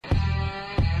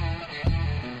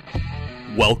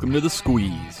Welcome to The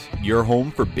Squeeze, your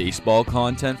home for baseball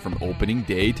content from opening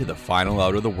day to the final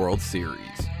out of the World Series.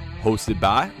 Hosted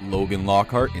by Logan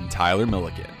Lockhart and Tyler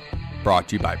Milliken. Brought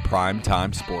to you by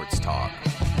Primetime Sports Talk.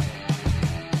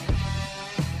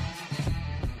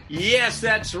 Yes,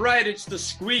 that's right. It's The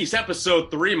Squeeze,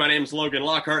 episode 3. My name's Logan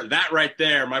Lockhart. That right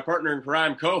there, my partner in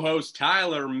crime, co-host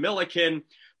Tyler Milliken.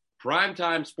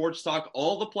 Primetime Sports Talk,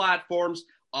 all the platforms,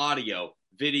 audio,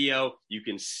 video. You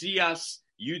can see us.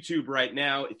 YouTube right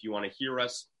now, if you want to hear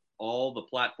us, all the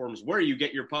platforms where you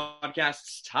get your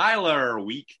podcasts. Tyler,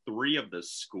 week 3 of The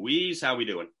Squeeze. How we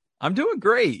doing? I'm doing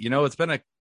great. You know, it's been a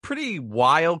pretty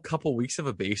wild couple weeks of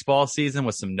a baseball season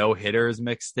with some no-hitters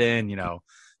mixed in, you know,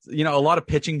 a lot of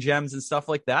pitching gems and stuff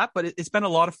like that, but it's been a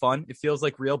lot of fun. It feels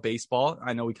like real baseball.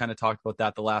 I know we kind of talked about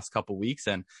that the last couple weeks,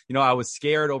 and, you know, I was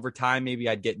scared over time maybe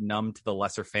I'd get numb to the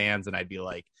lesser fans and I'd be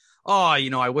like, oh, you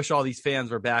know, I wish all these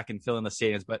fans were back and filling the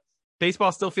stadiums, but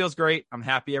baseball still feels great. I'm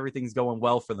happy everything's going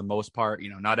well for the most part. You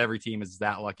know, not every team is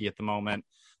that lucky at the moment.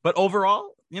 But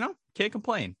overall, you know, can't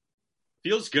complain.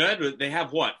 Feels good. They have,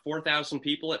 4,000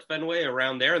 people at Fenway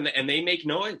around there, and they make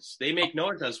noise. They make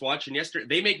noise. I was watching yesterday.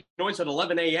 They make noise at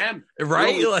 11 a.m.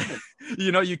 Right? Really?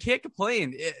 You know, you can't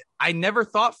complain. I never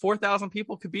thought 4,000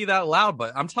 people could be that loud,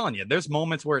 but I'm telling you, there's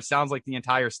moments where it sounds like the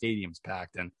entire stadium's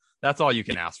packed, and that's all you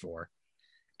can ask for.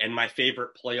 And my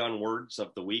favorite play on words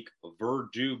of the week,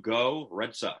 Verdugo,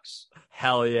 Red Sox.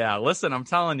 Hell yeah. Listen, I'm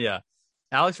telling you,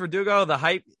 Alex Verdugo, the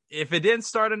hype, if it didn't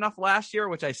start enough last year,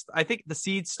 which I think the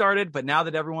seeds started, but now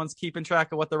that everyone's keeping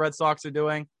track of what the Red Sox are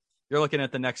doing, you're looking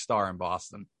at the next star in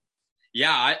Boston.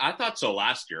 Yeah, I thought so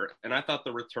last year. And I thought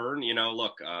the return, you know,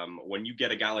 look, when you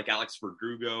get a guy like Alex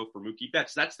Verdugo for Mookie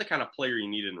Betts, that's the kind of player you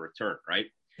need in return, right?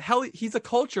 Hell, he's a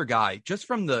culture guy just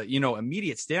from the, you know,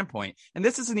 immediate standpoint. And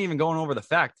this isn't even going over the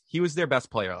fact he was their best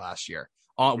player last year.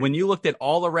 When you looked at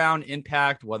all around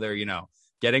impact, whether, you know,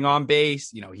 getting on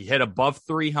base, you know, he hit above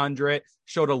 300,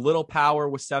 showed a little power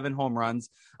with 7 home runs,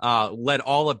 led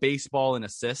all of baseball in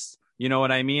assists. You know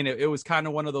what I mean? It was kind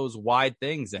of one of those wide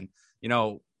things. And, you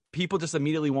know, people just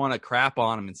immediately want to crap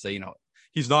on him and say, you know,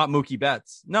 he's not Mookie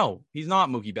Betts. No, he's not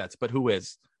Mookie Betts, but who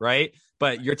is, right?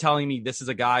 But you're telling me this is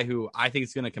a guy who I think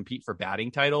is going to compete for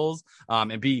batting titles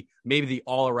and be maybe the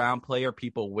all-around player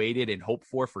people waited and hoped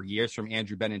for years from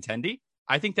Andrew Benintendi.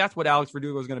 I think that's what Alex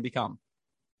Verdugo is going to become.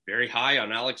 Very high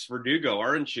on Alex Verdugo,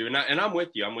 aren't you? And I'm with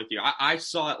you. I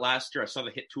saw it last year. I saw the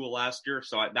hit tool last year.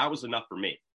 So that was enough for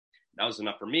me.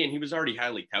 And he was already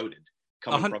highly touted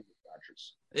coming from the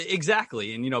Dodgers.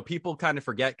 Exactly. And, you know, people kind of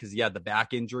forget because he had the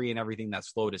back injury and everything that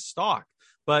slowed his stock.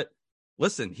 But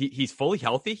listen, he's fully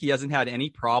healthy. He hasn't had any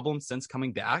problems since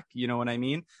coming back. You know what I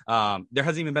mean? There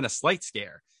hasn't even been a slight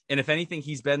scare. And if anything,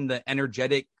 he's been the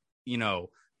energetic, you know,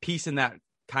 piece in that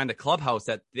kind of clubhouse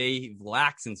that they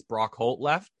lacked since Brock Holt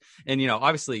left. And, you know,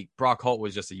 obviously Brock Holt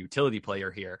was just a utility player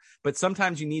here, but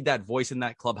sometimes you need that voice in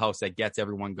that clubhouse that gets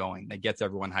everyone going, that gets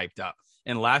everyone hyped up.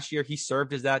 And last year he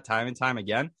served as that time and time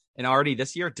again. And already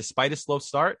this year, despite a slow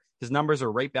start, his numbers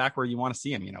are right back where you want to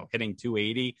see him, you know, hitting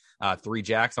 280, 3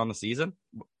 jacks on the season.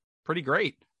 Pretty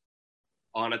great.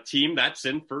 On a team that's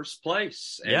in first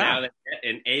place. And now they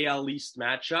get an AL East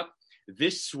matchup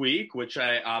this week, which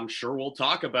I'm sure we'll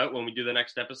talk about when we do the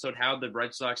next episode, how the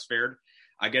Red Sox fared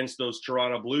against those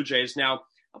Toronto Blue Jays. Now,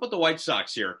 how about the White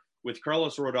Sox here with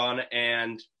Carlos Rodón?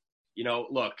 And, you know,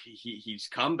 look, he's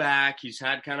come back. He's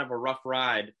had kind of a rough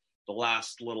ride the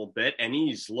last little bit, and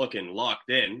he's looking locked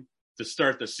in to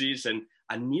start the season.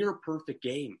 A near perfect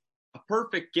game. A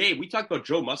perfect game. We talked about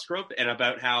Joe Musgrove and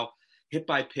about how hit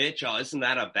by pitch, isn't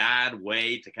that a bad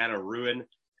way to kind of ruin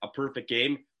a perfect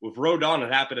game? With Rodón,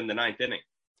 it happened in the 9th inning.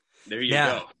 There you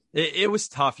go. It was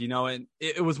tough, you know, and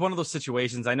it was one of those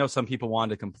situations. I know some people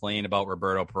wanted to complain about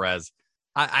Roberto Perez.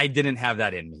 I didn't have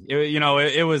that in me.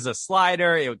 It was a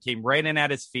slider. It came right in at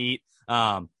his feet. What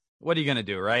are you going to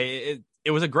do, right? It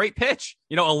was a great pitch.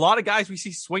 You know, a lot of guys we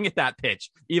see swing at that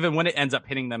pitch, even when it ends up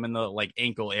hitting them in the like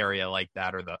ankle area like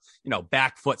that, or the, you know,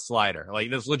 back foot slider. Like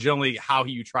that's legitimately how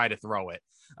you try to throw it.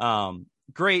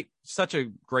 Such a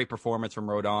great performance from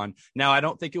Rodón. Now, I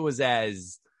don't think it was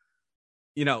as,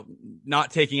 you know,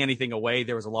 not taking anything away.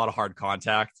 There was a lot of hard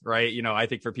contact, right? You know, I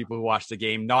think for people who watched the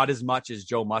game, not as much as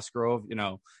Joe Musgrove, you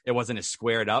know, it wasn't as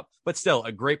squared up, but still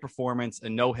a great performance, a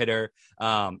no hitter.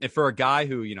 And for a guy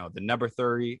who, you know, the number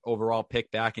 30 overall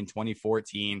pick back in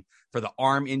 2014, for the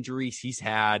arm injuries he's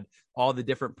had, all the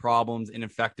different problems and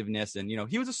effectiveness. And, you know,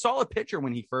 he was a solid pitcher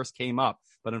when he first came up,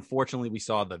 but unfortunately we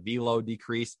saw the velo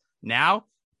decrease. Now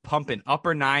pumping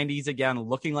upper 90s again,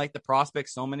 looking like the prospect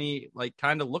so many like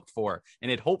kind of looked for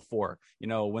and had hoped for, you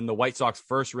know, when the White Sox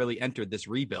first really entered this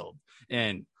rebuild.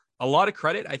 And a lot of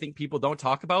credit I think people don't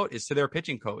talk about is to their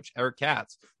pitching coach, Eric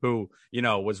Katz, who,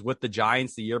 was with the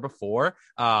Giants the year before.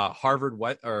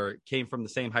 Came from the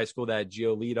same high school that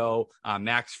Giolito,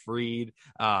 Max Fried,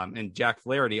 and Jack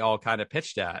Flaherty all kind of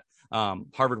pitched at,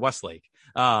 Harvard Westlake.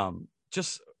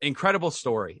 Just incredible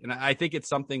story. And I think it's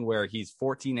something where he's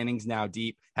 14 innings now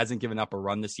deep, hasn't given up a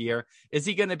run this year. Is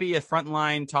he going to be a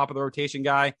frontline top of the rotation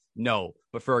guy? No.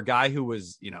 But for a guy who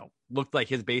was, looked like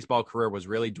his baseball career was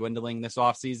really dwindling this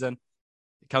offseason,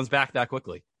 it comes back that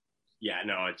quickly. Yeah,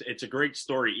 no, it's a great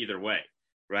story either way,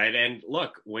 right? And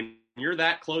look, when you're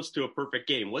that close to a perfect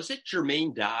game, was it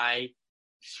Jermaine Dye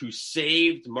who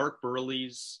saved Mark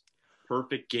Burley's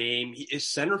perfect game? His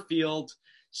center field,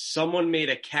 someone made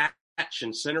a catch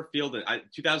in center field in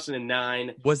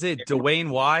 2009. Was it Dwayne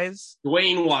Wise?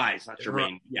 Dwayne Wise, not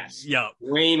Jermaine. Yes. Yeah.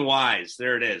 Dwayne Wise.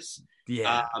 There it is.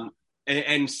 Yeah.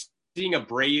 And seeing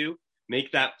Abreu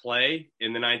make that play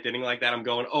in the ninth inning like that, I'm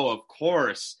going, oh, of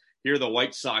course, here are the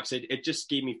White Sox. It just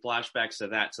gave me flashbacks to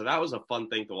that. So that was a fun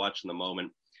thing to watch in the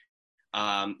moment.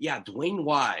 Dwayne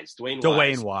Wise.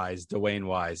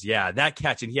 Yeah, that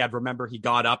catch. And he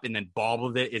got up and then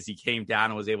bobbled it as he came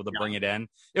down and was able to bring it in.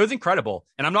 It was incredible.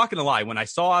 And I'm not going to lie, when I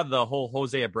saw the whole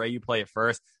Jose Abreu play at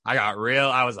first, I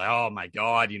was like, oh my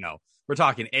God, we're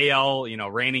talking AL,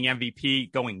 reigning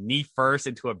MVP going knee first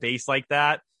into a base like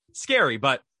that. Scary.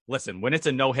 But listen, when it's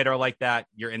a no hitter like that,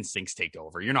 your instincts take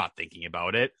over. You're not thinking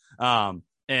about it. And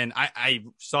I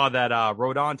saw that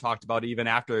Rodón talked about it even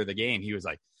after the game. He was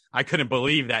like, I couldn't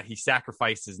believe that he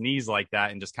sacrificed his knees like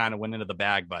that and just kind of went into the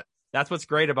bag. But that's what's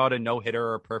great about a no-hitter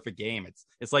or a perfect game.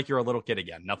 It's like you're a little kid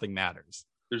again. Nothing matters.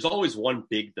 There's always one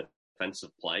big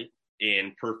defensive play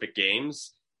in perfect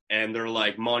games, and they're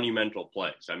like monumental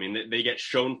plays. I mean, they get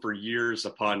shown for years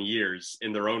upon years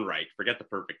in their own right. Forget the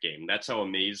perfect game. That's how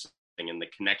amazing and the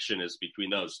connection is between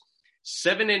those.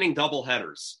 7-inning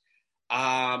doubleheaders.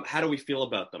 How do we feel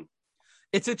about them?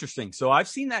 It's interesting. So I've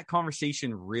seen that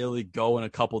conversation really go in a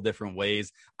couple different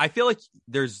ways. I feel like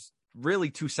there's really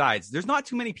two sides. There's not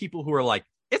too many people who are like,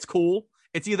 it's cool.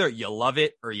 It's either you love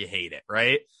it or you hate it,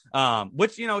 right?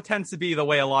 Which, tends to be the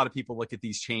way a lot of people look at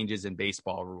these changes in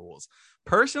baseball rules.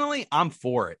 Personally, I'm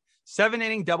for it.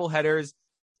 7-inning doubleheaders.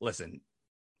 Listen,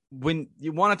 when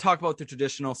you want to talk about the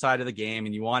traditional side of the game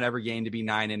and you want every game to be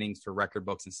 9 innings for record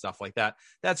books and stuff like that,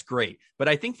 that's great. But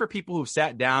I think for people who've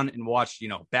sat down and watched,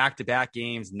 back-to-back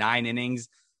games, 9 innings,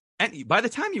 and by the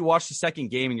time you watch the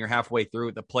second game and you're halfway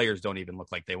through, the players don't even look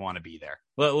like they want to be there.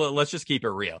 Let's just keep it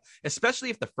real, especially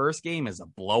if the first game is a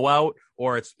blowout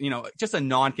or it's, just a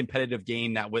non-competitive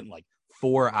game that went like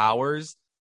 4 hours.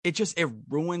 It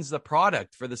ruins the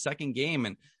product for the second game.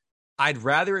 And I'd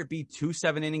rather it be 2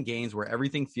 7-inning games where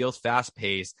everything feels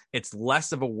fast-paced. It's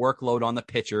less of a workload on the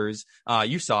pitchers.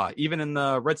 You saw, even in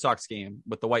the Red Sox game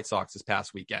with the White Sox this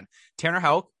past weekend, Tanner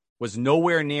Houck was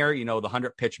nowhere near, the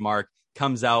 100-pitch mark,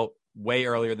 comes out way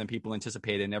earlier than people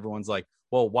anticipated, and everyone's like,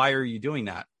 well, why are you doing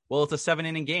that? Well, it's a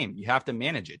 7-inning game. You have to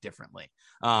manage it differently.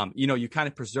 You kind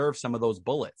of preserve some of those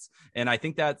bullets. And I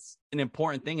think that's an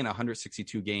important thing in a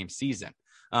 162-game season.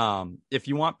 If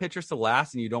you want pitchers to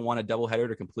last and you don't want a doubleheader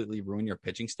to completely ruin your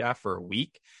pitching staff for a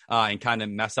week and kind of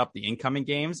mess up the incoming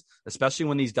games, especially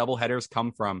when these doubleheaders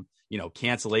come from,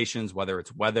 cancellations, whether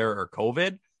it's weather or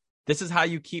COVID, this is how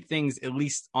you keep things at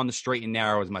least on the straight and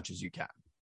narrow as much as you can.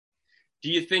 Do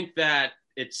you think that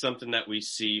it's something that we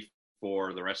see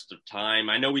for the rest of time?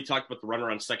 I know we talked about the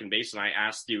runner on second base, and I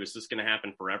asked you, is this going to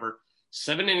happen forever?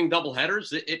 7-inning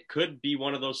doubleheaders, it could be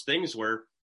one of those things where,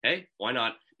 hey, why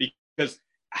not? Because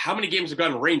how many games have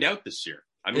gotten rained out this year?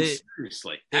 I mean,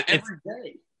 seriously, every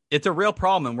day. It's a real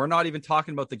problem. And we're not even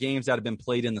talking about the games that have been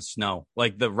played in the snow.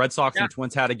 Like the Red Sox and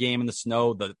Twins had a game in the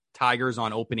snow. The Tigers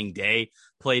on opening day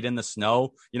played in the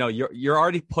snow. You're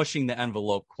already pushing the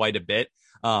envelope quite a bit.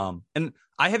 And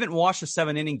I haven't watched a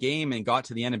 7-inning game and got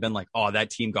to the end and been like, oh, that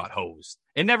team got hosed.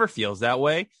 It never feels that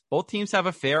way. Both teams have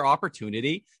a fair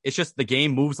opportunity. It's just the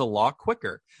game moves a lot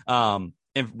quicker. And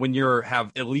when you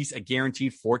have at least a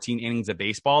guaranteed 14 innings of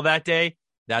baseball that day,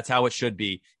 that's how it should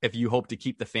be if you hope to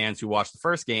keep the fans who watched the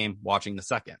first game watching the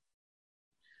second.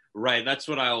 Right. That's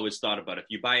what I always thought about. If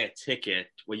you buy a ticket,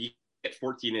 well, you get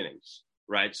 14 innings,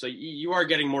 right? So you are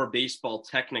getting more baseball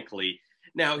technically.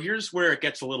 Now, here's where it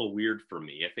gets a little weird for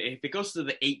me. If it goes to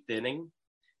the 8th inning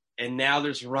and now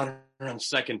there's a runner on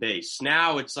second base,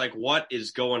 now it's like, what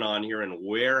is going on here and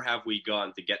where have we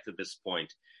gone to get to this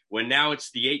point? When now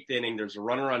it's the 8th inning, there's a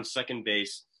runner on second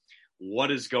base.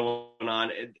 What is going on?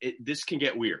 This can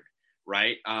get weird,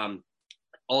 right?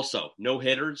 Also, no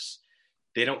hitters,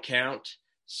 they don't count.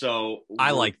 So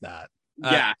I like that.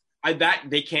 That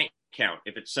they can't count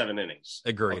if it's 7 innings.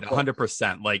 Agreed,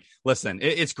 100%. Like, listen,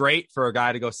 it's great for a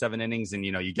guy to go 7 innings and,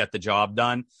 you get the job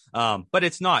done. But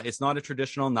it's not a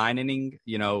traditional 9-inning,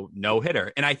 no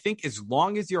hitter. And I think as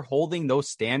long as you're holding those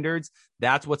standards,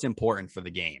 that's what's important for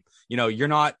the game. You're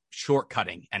not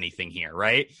shortcutting anything here,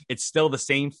 right? It's still the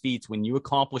same feats. When you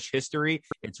accomplish history,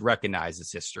 it's recognized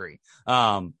as history.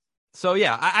 So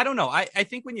yeah, I don't know. I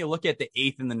think when you look at the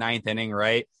 8th and the 9th inning,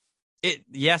 right?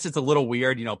 Yes, it's a little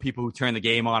weird. People who turn the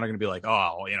game on are going to be like,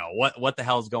 oh, what the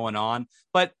hell's going on?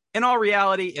 But in all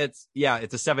reality, it's a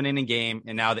 7-inning game.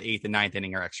 And now the 8th and 9th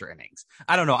inning are extra innings.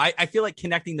 I don't know. I feel like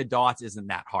connecting the dots isn't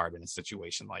that hard in a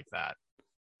situation like that.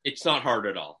 It's not hard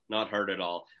at all. Not hard at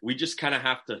all. We just kind of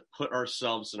have to put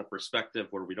ourselves in a perspective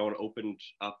where we don't open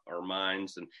up our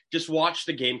minds and just watch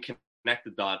the game, connect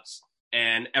the dots,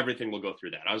 and everything will go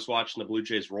through that. I was watching the Blue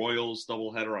Jays Royals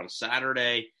doubleheader on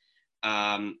Saturday.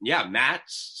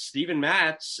 Steven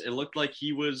Matz, it looked like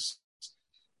he was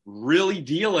really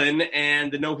dealing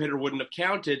and the no-hitter wouldn't have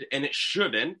counted, and it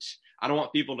shouldn't. I don't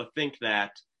want people to think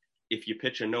that if you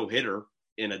pitch a no-hitter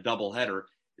in a doubleheader,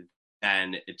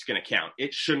 then it's going to count.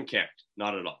 It shouldn't count.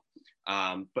 Not at all.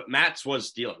 But Matz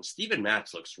was dealing. Steven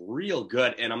Matz looks real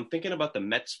good, and I'm thinking about the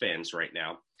Mets fans right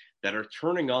now that are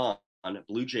turning on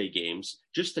Blue Jay games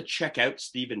just to check out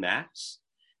Steven Matz.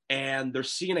 And they're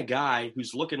seeing a guy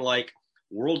who's looking like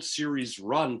World Series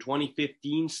run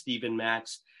 2015 Steven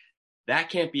Matz. That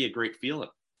can't be a great feeling.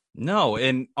 No,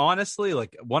 and honestly,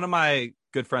 like one of my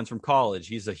good friends from college,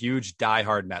 he's a huge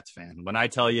diehard Mets fan. When I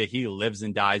tell you he lives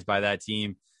and dies by that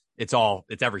team, it's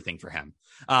everything for him.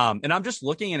 And I'm just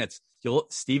looking, and it's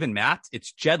Steven Matz,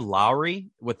 it's Jed Lowry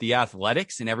with the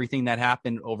Athletics and everything that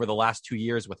happened over the last 2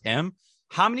 years with him.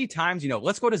 How many times,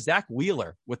 let's go to Zach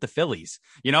Wheeler with the Phillies.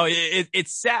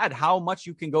 It's sad how much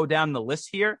you can go down the list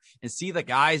here and see the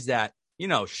guys that,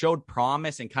 showed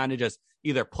promise and kind of just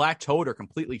either plateaued or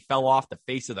completely fell off the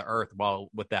face of the earth while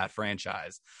with that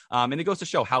franchise. And it goes to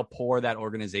show how poor that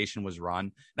organization was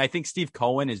run. And I think Steve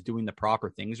Cohen is doing the proper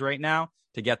things right now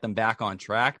to get them back on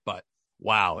track. But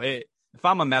wow, if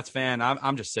I'm a Mets fan,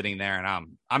 I'm just sitting there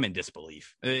and I'm in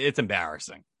disbelief. It's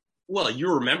embarrassing. Well,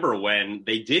 you remember when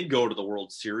they did go to the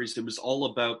World Series, it was all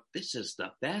about, this is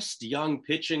the best young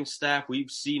pitching staff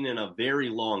we've seen in a very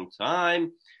long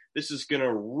time. This is going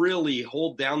to really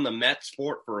hold down the Mets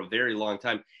for a very long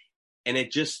time. And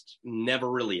it just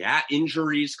never really had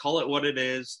injuries, call it what it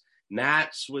is.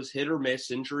 Matz was hit or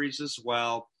miss, injuries as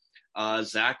well.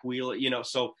 Zach Wheeler,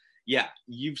 so yeah,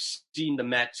 you've seen the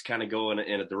Mets kind of go in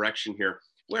a direction here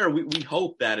where we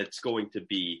hope that it's going to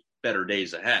be better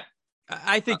days ahead.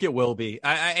 I think it will be.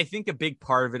 I think a big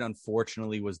part of it,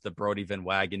 unfortunately, was the Brody Van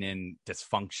Wagenen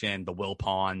dysfunction, the Will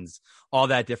Ponds, all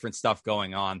that different stuff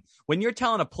going on. When you're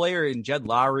telling a player in Jed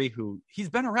Lowry, who he's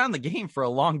been around the game for a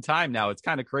long time now, it's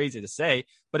kind of crazy to say,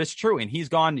 but it's true. And he's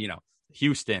gone,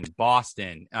 Houston,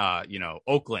 Boston,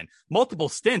 Oakland, multiple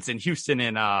stints in Houston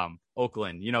and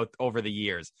Oakland, over the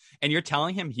years. And you're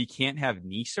telling him he can't have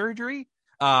knee surgery.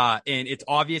 And it's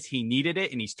obvious he needed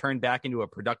it and he's turned back into a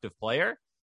productive player.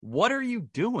 What are you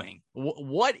doing?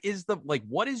 What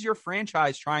is your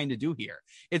franchise trying to do here?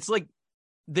 It's like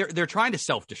they're trying to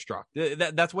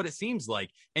self-destruct. That's what it seems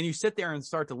like. And you sit there and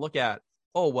start to look at,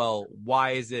 oh, well,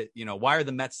 why is it, why are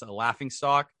the Mets a laughing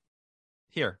stock?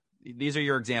 Here, these are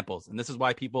your examples. And this is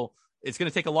why it's going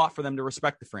to take a lot for them to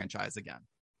respect the franchise again.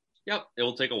 Yep. It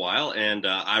will take a while. And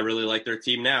I really like their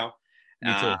team now.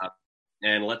 Me too.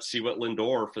 And let's see what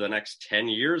Lindor for the next 10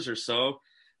 years or so.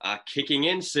 Kicking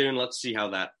in soon. Let's see how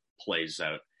that plays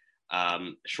out.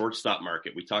 Shortstop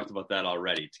market. We talked about that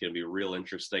already. It's going to be real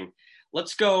interesting.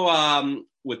 Let's go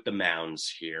with the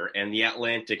mounds here and the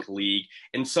Atlantic League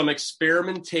and some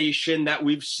experimentation that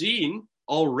we've seen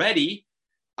already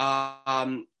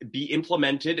be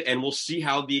implemented, and we'll see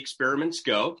how the experiments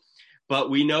go.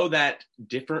 But we know that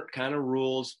different kind of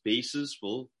rules, bases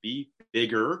will be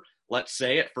bigger, let's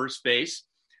say, at first base.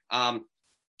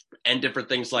 And different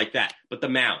things like that. But the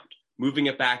mound, moving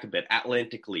it back a bit,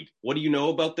 Atlantic League. What do you know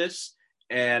about this?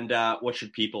 And what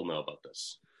should people know about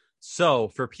this? So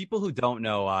for people who don't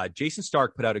know, Jason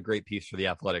Stark put out a great piece for The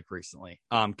Athletic recently,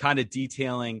 kind of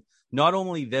detailing not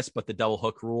only this, but the double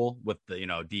hook rule with the,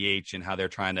 DH and how they're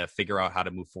trying to figure out how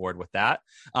to move forward with that.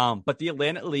 But the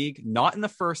Atlantic League, not in the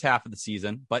first half of the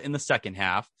season, but in the second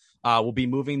half, will be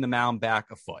moving the mound back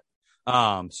a foot.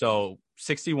 So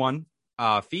 61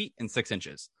 feet and 6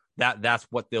 inches. That's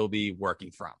what they'll be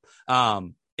working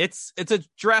from. It's a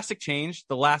drastic change.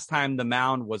 The last time the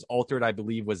mound was altered, I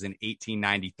believe, was in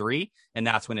 1893, and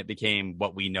that's when it became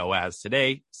what we know as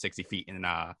today, 60 feet and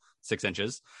 6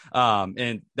 inches.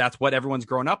 And that's what everyone's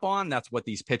grown up on. That's what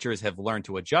these pitchers have learned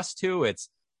to adjust to. It's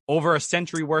over a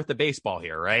century worth of baseball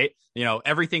here, right?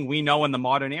 Everything we know in the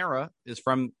modern era is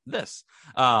from this.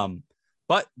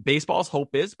 But baseball's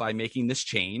hope is by making this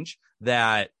change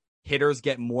that hitters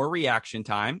get more reaction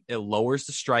time. It lowers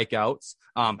the strikeouts,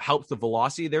 helps the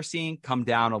velocity they're seeing come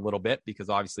down a little bit because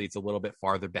obviously it's a little bit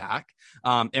farther back.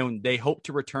 And they hope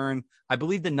to return. I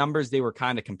believe the numbers they were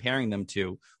kind of comparing them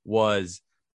to was,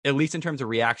 at least in terms of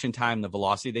reaction time, the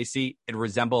velocity they see, it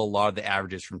resemble a lot of the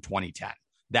averages from 2010,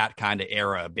 that kind of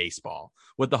era of baseball,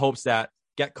 with the hopes that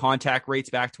get contact rates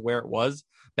back to where it was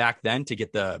back then, to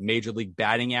get the major league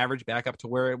batting average back up to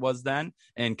where it was then,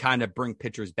 and kind of bring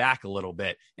pitchers back a little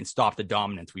bit and stop the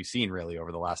dominance we've seen really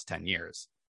over the last 10 years.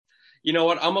 You know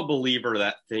what? I'm a believer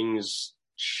that things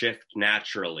shift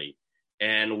naturally,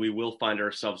 and we will find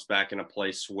ourselves back in a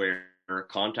place where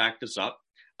contact is up.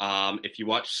 If you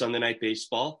watch Sunday Night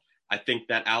Baseball, I think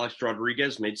that Alex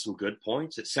Rodriguez made some good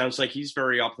points. It sounds like he's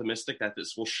very optimistic that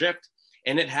this will shift,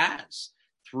 and it has.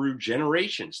 Through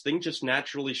generations, things just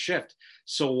naturally shift.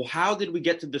 So how did we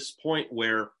get to this point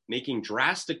where making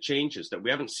drastic changes that we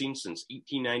haven't seen since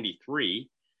 1893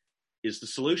 is the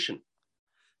solution?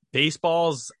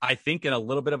 Baseball's, I think, in a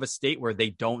little bit of a state where they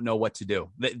don't know what to do.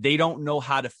 They don't know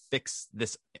how to fix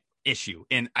this issue.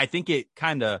 And I think it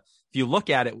kind of, if you look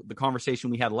at it, the conversation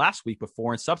we had last week with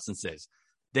foreign substances,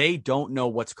 they don't know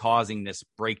what's causing this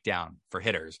breakdown for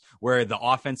hitters, where the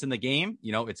offense in the game,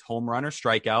 it's home run or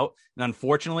strikeout. And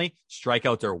unfortunately,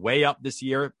 strikeouts are way up this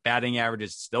year. Batting average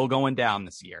is still going down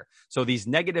this year. So these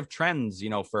negative trends,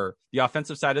 for the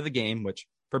offensive side of the game, which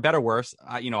for better or worse,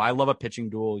 I love a pitching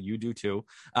duel. You do too.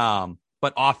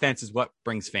 But offense is what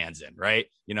brings fans in, right?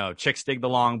 Chicks dig the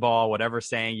long ball, whatever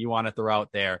saying you want to throw out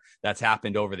there that's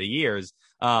happened over the years.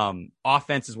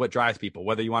 Offense is what drives people,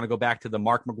 whether you want to go back to the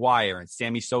Mark McGwire and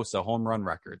Sammy Sosa home run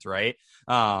records, right?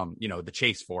 The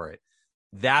chase for it.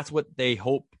 That's what they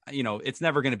hope. It's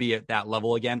never going to be at that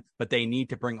level again, but they need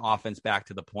to bring offense back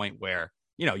to the point where,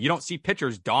 you don't see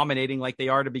pitchers dominating like they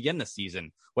are to begin the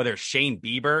season, whether it's Shane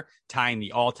Bieber tying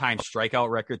the all-time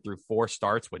strikeout record through 4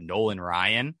 starts with Nolan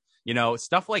Ryan.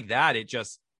 Stuff like that.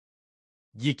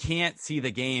 You can't see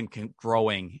the game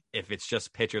growing if it's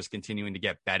just pitchers continuing to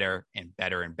get better and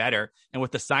better and better. And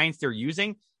with the science they're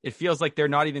using, it feels like they're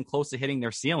not even close to hitting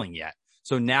their ceiling yet.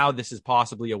 So now this is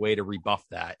possibly a way to rebuff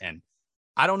that. And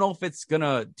I don't know if it's going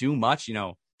to do much.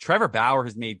 Trevor Bauer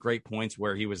has made great points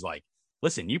where he was like,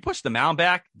 listen, you push the mound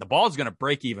back, the ball's going to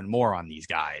break even more on these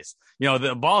guys.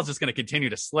 The ball's just going to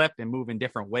continue to slip and move in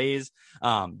different ways.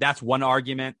 That's one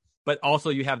argument. But also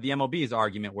you have the MLB's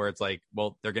argument where it's like,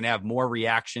 well, they're going to have more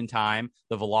reaction time.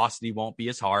 The velocity won't be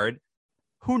as hard.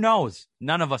 Who knows?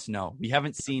 None of us know. We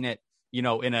haven't seen it, in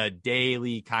a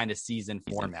daily kind of season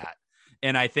format.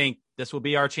 And I think this will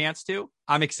be our chance to.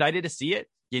 I'm excited to see it.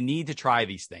 You need to try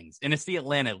these things. And it's the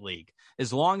Atlantic League.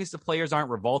 As long as the players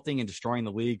aren't revolting and destroying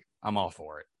the league, I'm all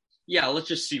for it. Yeah, let's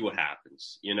just see what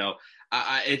happens.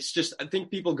 It's just, I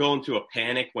think people go into a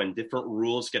panic when different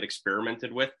rules get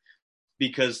experimented with,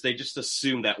 because they just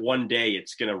assume that one day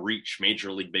it's going to reach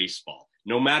Major League Baseball.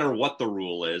 No matter what the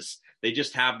rule is, they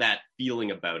just have that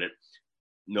feeling about it.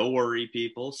 No worry,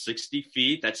 people, 60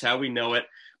 feet, that's how we know it.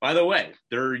 By the way,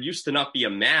 there used to not be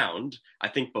a mound. I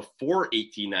think before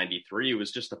 1893, it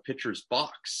was just a pitcher's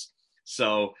box.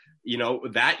 So,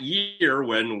 that year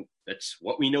when that's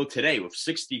what we know today with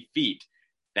 60 feet,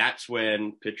 that's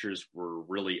when pitchers were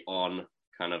really on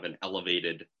kind of an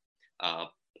elevated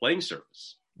playing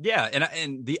surface. Yeah,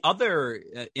 and the other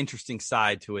interesting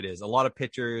side to it is a lot of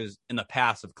pitchers in the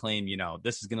past have claimed,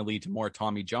 this is going to lead to more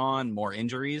Tommy John, more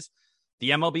injuries.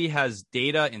 The MLB has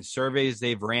data and surveys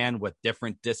they've ran with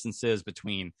different distances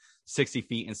between 60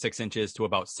 feet and 6 inches to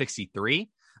about 63,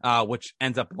 which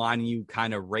ends up lining you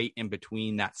kind of right in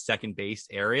between that second base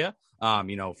area,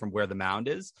 from where the mound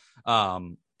is.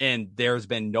 And there's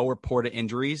been no reported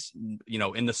injuries,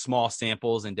 in the small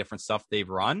samples and different stuff they've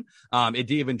run. It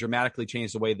did even dramatically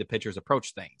change the way the pitchers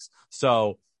approach things.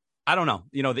 So I don't know.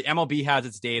 The MLB has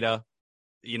its data.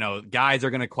 Guys are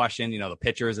going to question, the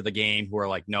pitchers of the game who are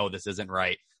like, no, this isn't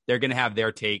right. They're going to have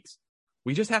their takes.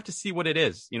 We just have to see what it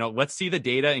is. Let's see the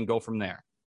data and go from there.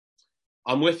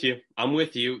 I'm with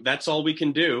you. That's all we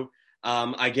can do.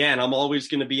 Again, I'm always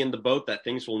going to be in the boat that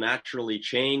things will naturally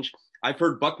change. I've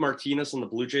heard Buck Martinez on the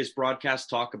Blue Jays broadcast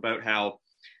talk about how,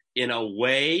 in a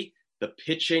way, the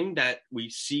pitching that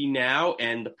we see now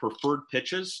and the preferred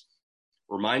pitches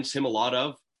reminds him a lot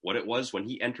of what it was when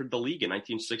he entered the league in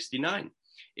 1969.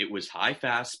 It was high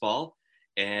fastball,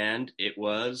 and it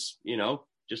was,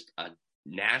 just a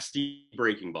nasty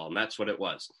breaking ball, and that's what it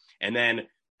was. And then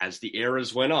as the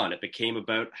eras went on, it became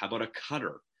about, how about a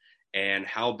cutter? And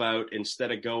how about,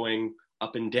 instead of going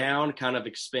up and down, kind of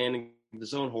expanding the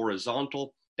zone,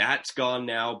 horizontal. That's gone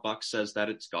now. Buck says that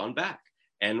it's gone back.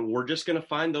 And we're just going to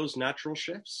find those natural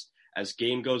shifts as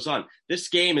game goes on. This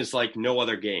game is like no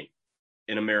other game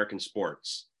in American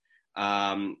sports.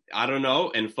 I don't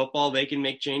know. In football, they can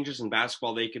make changes. In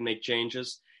basketball, they can make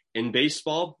changes. In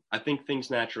baseball, I think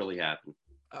things naturally happen.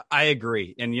 I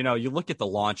agree. And, you look at the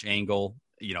launch angle,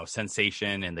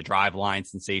 sensation and the drive line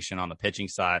sensation on the pitching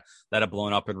side that have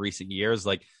blown up in recent years.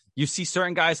 Like, you see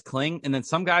certain guys cling, and then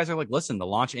some guys are like, listen, the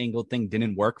launch angle thing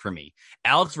didn't work for me.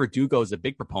 Alex Verdugo is a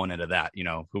big proponent of that,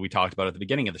 who we talked about at the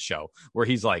beginning of the show, where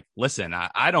he's like, listen,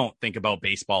 I don't think about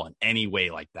baseball in any way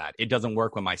like that. It doesn't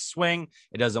work with my swing.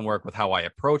 It doesn't work with how I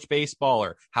approach baseball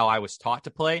or how I was taught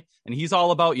to play. And he's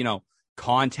all about,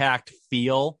 contact,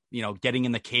 feel, getting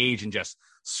in the cage and just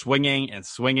swinging and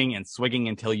swinging and swinging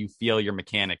until you feel your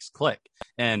mechanics click.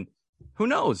 And who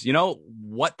knows,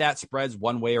 what that spreads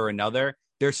one way or another.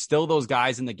 There's still those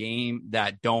guys in the game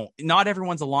that not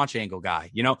everyone's a launch angle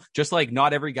guy, just like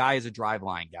not every guy is a drive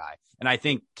line guy. And I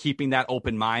think keeping that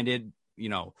open-minded,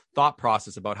 thought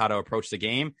process about how to approach the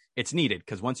game, it's needed,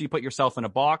 because once you put yourself in a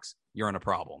box, you're in a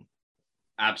problem.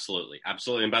 Absolutely.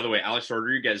 Absolutely. And by the way, Alex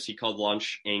Rodriguez, he called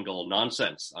launch angle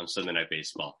nonsense on Sunday Night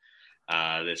Baseball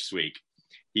this week.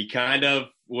 He kind of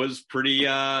was pretty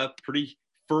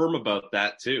firm about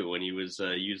that too, when he was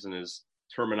using his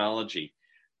terminology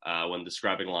when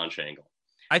describing launch angle.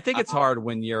 I think it's hard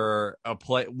when you're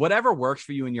whatever works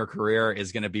for you in your career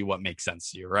is going to be what makes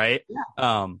sense to you, right?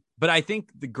 Yeah. But I think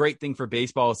the great thing for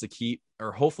baseball is to keep,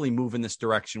 or hopefully move in this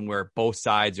direction where both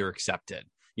sides are accepted.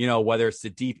 Whether it's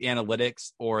the deep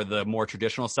analytics or the more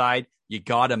traditional side, you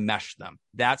got to mesh them.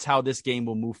 That's how this game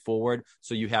will move forward.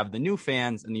 So you have the new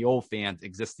fans and the old fans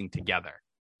existing together.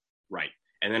 Right.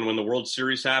 And then when the World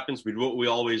Series happens, we do what we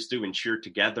always do and cheer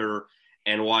together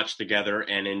and watch together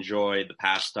and enjoy the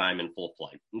pastime in full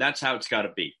flight. And that's how it's got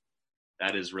to be.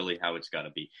 That is really how it's got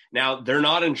to be. Now, they're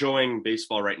not enjoying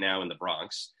baseball right now in the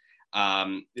Bronx.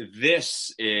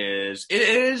 It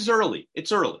is early.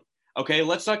 It's early. Okay,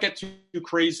 let's not get too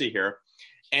crazy here.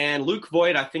 And Luke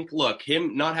Voit, I think,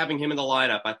 not having him in the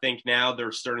lineup, I think now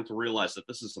they're starting to realize that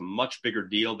this is a much bigger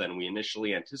deal than we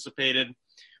initially anticipated.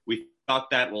 We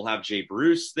thought that we'll have Jay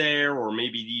Bruce there, or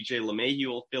maybe DJ LeMahieu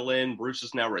will fill in. Bruce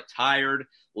is now retired.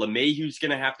 LeMahieu's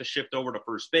going to have to shift over to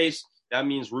first base. That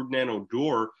means Rougned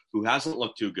Odor, who hasn't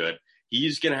looked too good,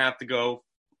 he's going to have to go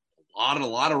a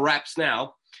lot of reps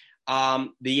now.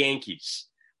 The Yankees.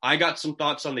 I got some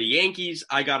thoughts on the Yankees.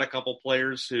 I got a couple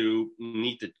players who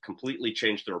need to completely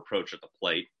change their approach at the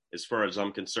plate. As far as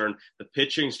I'm concerned, the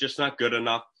pitching's just not good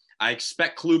enough. I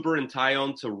expect Kluber and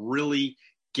Tyone to really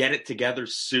get it together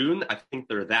soon. I think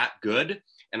they're that good.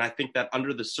 And I think that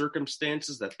under the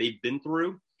circumstances that they've been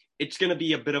through, it's going to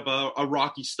be a bit of a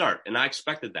rocky start. And I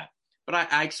expected that. But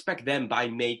I expect them by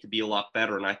May to be a lot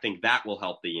better. And I think that will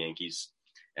help the Yankees.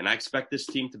 And I expect this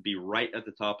team to be right at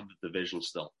the top of the division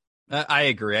still. I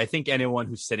agree. I think anyone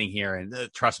who's sitting here, and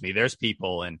trust me, there's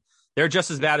people, and they're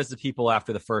just as bad as the people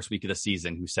after the first week of the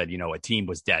season who said, a team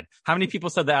was dead. How many people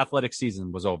said the athletic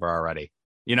season was over already?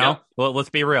 Yeah. Well, let's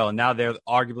be real. And now they're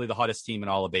arguably the hottest team in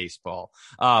all of baseball.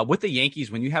 With the Yankees,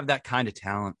 when you have that kind of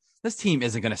talent, this team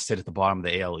isn't going to sit at the bottom of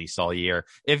the AL East all year.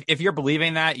 If you're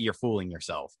believing that, you're fooling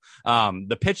yourself.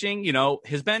 The pitching,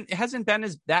 it hasn't been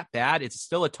as that bad. It's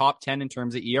still a top 10 in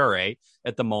terms of ERA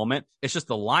at the moment. It's just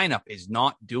the lineup is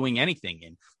not doing anything.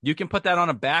 And you can put that on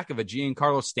the back of a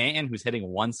Giancarlo Stanton, who's hitting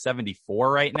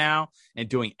 174 right now and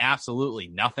doing absolutely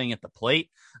nothing at the plate.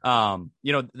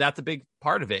 That's a big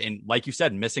part of it. And like you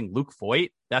said, missing Luke Voit,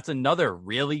 that's another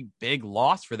really big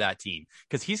loss for that team,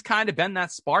 because he's kind of been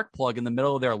that spark plug in the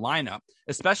middle of their lineup,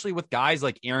 especially with guys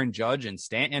like Aaron Judge and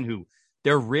Stanton, who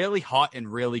they're really hot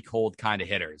and really cold kind of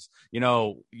hitters.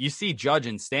 You see Judge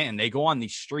and Stanton, they go on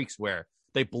these streaks where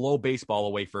they blow baseball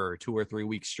away for a 2 or 3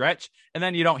 week stretch, and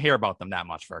then you don't hear about them that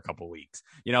much for a couple of weeks.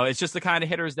 It's just the kind of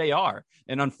hitters they are.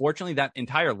 And unfortunately, that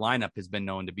entire lineup has been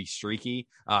known to be streaky.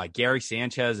 Gary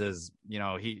Sanchez is,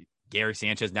 Gary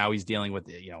Sanchez, now he's dealing with,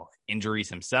 injuries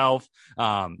himself.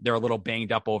 They're a little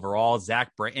banged up overall.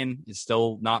 Zach Britton is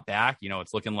still not back.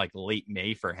 It's looking like late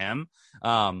May for him.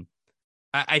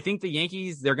 I think the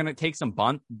Yankees, they're going to take some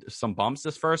bumps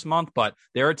this first month, but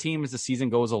they're a team as the season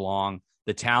goes along.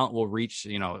 The talent will reach,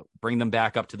 bring them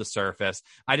back up to the surface.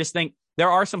 I just think there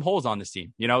are some holes on this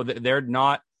team. They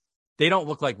don't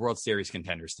look like World Series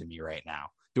contenders to me right now.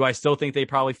 Do I still think they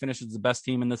probably finish as the best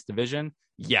team in this division?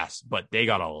 Yes, but they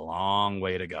got a long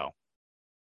way to go.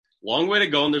 Long way to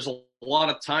go, and there's a lot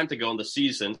of time to go in the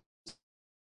season.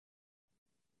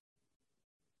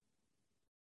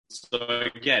 so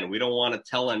again, we don't want to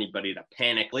tell anybody to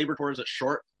panic. Labor tours at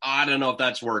short. I don't know if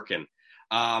that's working.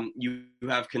 You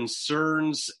have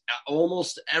concerns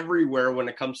almost everywhere when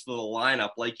it comes to the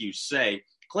lineup, like you say.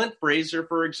 Clint Frazier,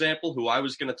 for example, who I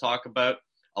was going to talk about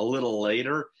a little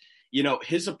later,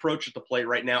 his approach at the plate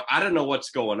right now, I don't know what's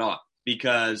going on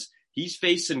because he's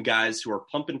facing guys who are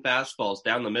pumping fastballs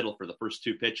down the middle for the first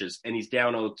two pitches, and he's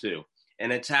down 0-2.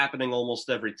 And it's happening almost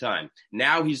every time.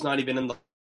 Now he's not even in the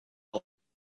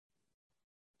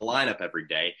lineup every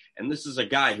day. And this is a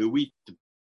guy who to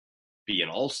be an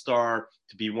all-star,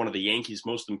 to be one of the Yankees'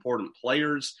 most important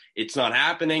players. It's not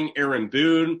happening. Aaron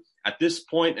Boone, at this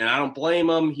point, and I don't blame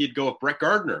him, he'd go with Brett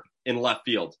Gardner in left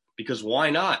field because why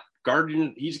not?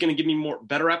 Gardner, he's going to give me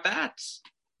better at-bats.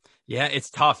 Yeah, it's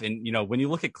tough. And, when you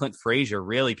look at Clint Frazier,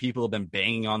 really people have been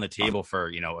banging on the table for,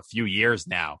 a few years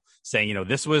now saying,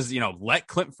 this was, let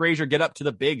Clint Frazier get up to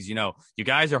the bigs. You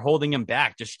guys are holding him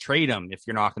back. Just trade him if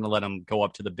you're not going to let him go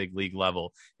up to the big league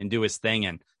level and do his thing.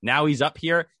 And now he's up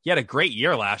here. He had a great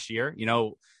year last year,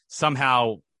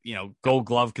 somehow, Gold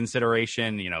Glove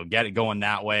consideration, get it going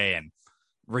that way. And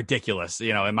ridiculous,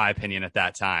 in my opinion at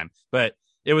that time. But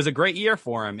it was a great year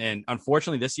for him. And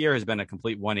unfortunately, this year has been a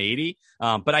complete 180.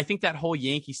 But I think that whole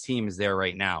Yankees team is there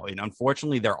right now. And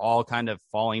unfortunately, they're all kind of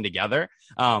falling together.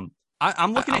 I'm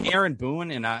looking at Aaron Boone,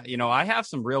 and I have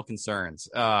some real concerns.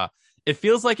 It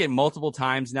feels like it multiple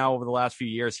times now over the last few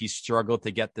years, he's struggled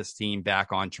to get this team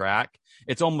back on track.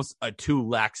 It's almost a too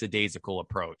lackadaisical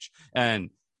approach.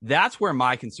 And that's where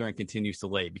my concern continues to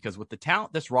lay, because with the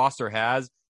talent this roster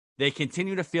has, they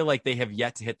continue to feel like they have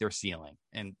yet to hit their ceiling.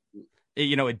 And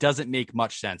it doesn't make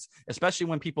much sense, especially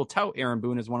when people tout Aaron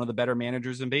Boone as one of the better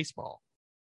managers in baseball.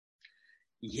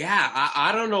 Yeah,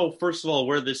 I don't know, first of all,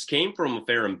 where this came from with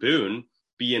Aaron Boone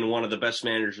being one of the best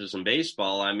managers in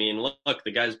baseball. I mean, look,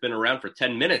 the guy's been around for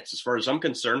 10 minutes as far as I'm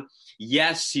concerned.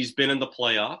 Yes, he's been in the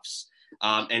playoffs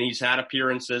and he's had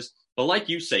appearances. But like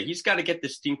you say, he's got to get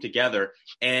this team together.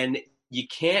 And you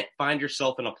can't find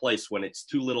yourself in a place when it's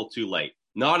too little too late.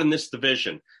 Not in this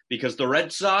division, because the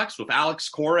Red Sox with Alex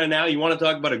Cora now, you want to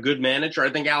talk about a good manager. I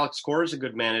think Alex Cora is a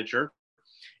good manager,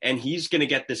 and he's going to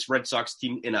get this Red Sox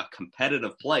team in a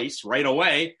competitive place right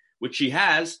away, which he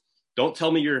has. Don't tell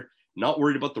me you're not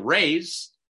worried about the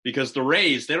Rays, because the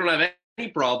Rays, they don't have any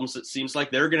problems. It seems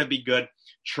like they're going to be good.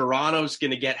 Toronto's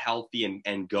going to get healthy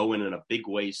and go in a big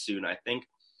way soon, I think.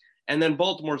 And then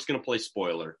Baltimore's going to play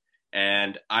spoiler.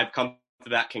 And I've come to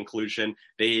that conclusion.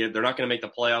 They're not going to make the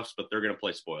playoffs, but they're going to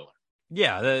play spoiler.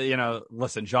 Yeah,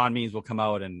 listen, John Means will come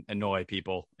out and annoy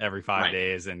people every 5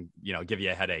 days and, give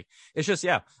you a headache. It's just,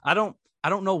 I don't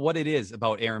know what it is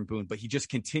about Aaron Boone, but he just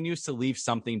continues to leave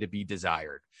something to be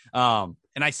desired. And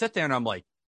I sit there and I'm like,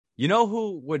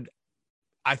 who would,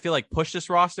 I feel like, push this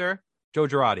roster? Joe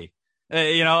Girardi.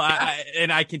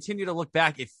 I continue to look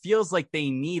back. It feels like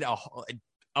they need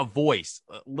a voice,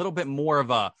 a little bit more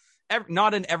of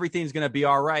not in everything's going to be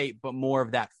all right, but more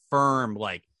of that firm,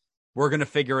 like, we're going to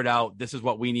figure it out. This is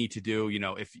what we need to do.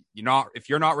 If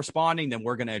you're not responding, then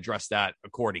we're going to address that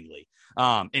accordingly.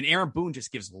 And Aaron Boone just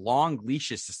gives long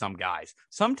leashes to some guys,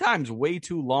 sometimes way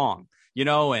too long,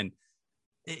 and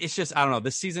it's just, I don't know.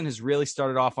 This season has really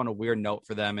started off on a weird note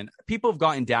for them. And people have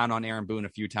gotten down on Aaron Boone a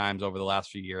few times over the last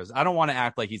few years. I don't want to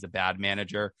act like he's a bad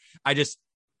manager.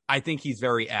 I think he's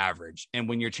very average. And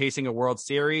when you're chasing a World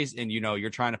Series and, you're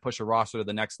trying to push a roster to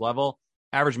the next level,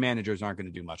 average managers aren't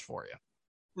going to do much for you.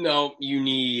 No, you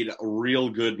need real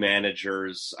good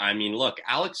managers. I mean, look,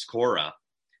 Alex Cora,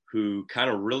 who kind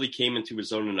of really came into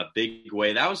his own in a big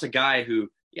way. That was a guy who,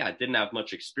 didn't have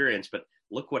much experience, but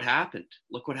look what happened.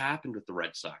 Look what happened with the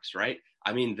Red Sox, right?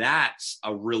 I mean, that's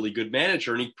a really good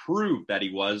manager, and he proved that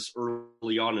he was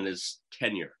early on in his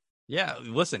tenure. Yeah,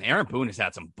 listen, Aaron Boone has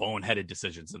had some boneheaded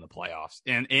decisions in the playoffs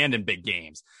and in big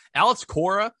games. Alex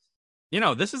Cora,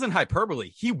 this isn't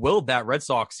hyperbole. He willed that Red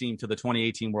Sox team to the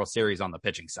 2018 World Series on the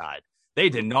pitching side. They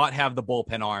did not have the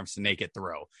bullpen arms to make it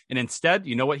through. And instead,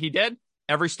 you know what he did?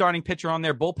 Every starting pitcher on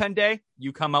their bullpen day,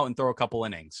 you come out and throw a couple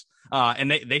innings.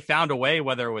 And they found a way,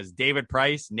 whether it was David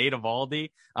Price, Nate Eovaldi,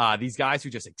 these guys who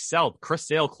just excelled. Chris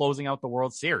Sale closing out the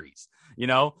World Series,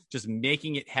 just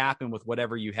making it happen with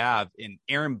whatever you have. And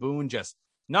Aaron Boone just,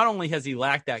 not only has he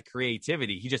lacked that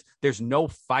creativity, there's no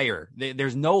fire.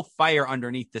 There's no fire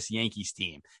underneath this Yankees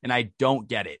team. And I don't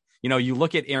get it. You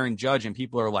look at Aaron Judge and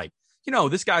people are like,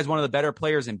 this guy's one of the better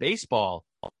players in baseball.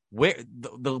 Where's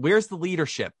the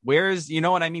leadership? Where's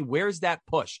that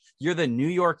push? You're the New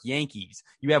York Yankees.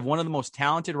 You have one of the most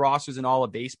talented rosters in all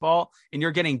of baseball, and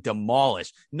you're getting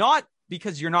demolished. Not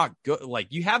because you're not good. Like,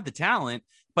 you have the talent,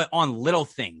 but on little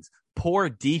things, poor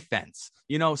defense,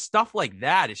 stuff like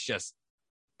that. It's just,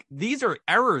 these are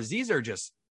errors. These are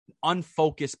just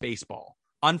unfocused baseball,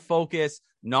 unfocused,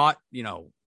 not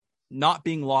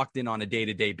being locked in on a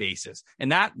day-to-day basis.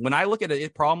 And that, when I look at a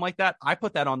problem like that, I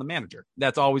put that on the manager.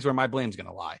 That's always where my blame's going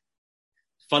to lie.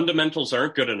 Fundamentals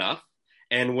aren't good enough.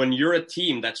 And when you're a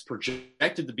team that's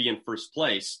projected to be in first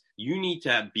place, you need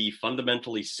to be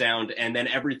fundamentally sound, and then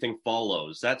everything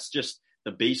follows. That's just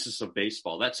the basis of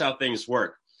baseball. That's how things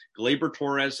work. Gleyber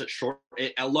Torres at short.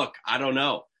 Look, I don't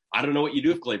know. I don't know what you do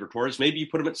with Gleyber Torres. Maybe you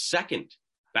put him at second,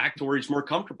 back to where he's more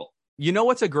comfortable. You know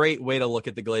what's a great way to look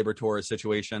at the Gleyber Torres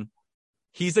situation?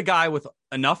 He's a guy with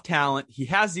enough talent. He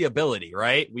has the ability,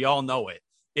 right? We all know it.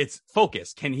 It's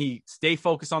focus. Can he stay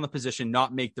focused on the position,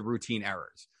 not make the routine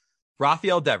errors?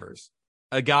 Rafael Devers,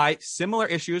 a guy, similar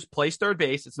issues, plays third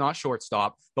base. It's not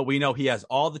shortstop, but we know he has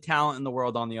all the talent in the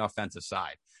world on the offensive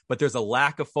side. But there's a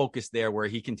lack of focus there where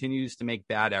he continues to make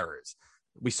bad errors.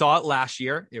 We saw it last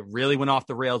year. It really went off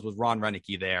the rails with Ron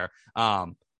Renicky there.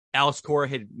 Alex Cora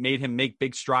had made him make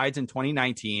big strides in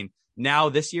 2019. Now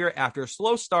this year, after a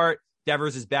slow start,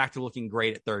 Devers is back to looking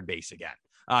great at third base again.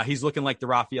 He's looking like the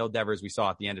Rafael Devers we saw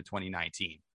at the end of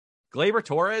 2019. Gleyber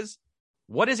Torres,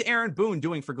 what is Aaron Boone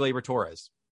doing for Gleyber Torres?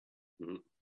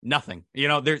 Nothing.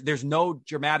 There's no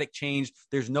dramatic change.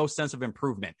 There's no sense of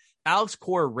improvement. Alex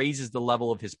Cora raises the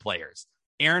level of his players.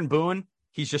 Aaron Boone,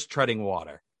 he's just treading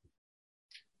water.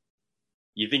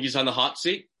 You think he's on the hot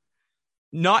seat?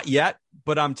 Not yet,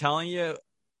 but I'm telling you,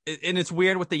 and it's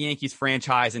weird with the Yankees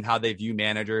franchise and how they view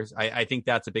managers. I think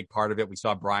that's a big part of it. We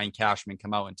saw Brian Cashman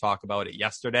come out and talk about it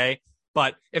yesterday.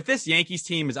 But if this Yankees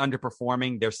team is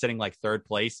underperforming, they're sitting like third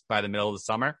place by the middle of the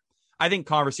summer, I think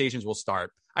conversations will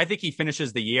start. I think he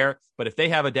finishes the year, but if they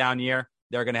have a down year,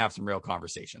 they're going to have some real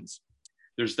conversations.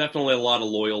 There's definitely a lot of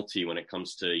loyalty when it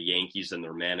comes to Yankees and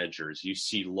their managers. You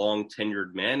see long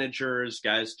tenured managers,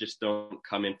 guys just don't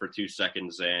come in for 2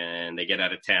 seconds and they get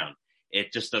out of town.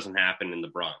 It just doesn't happen in the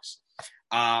Bronx.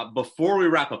 Before we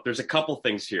wrap up, there's a couple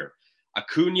things here.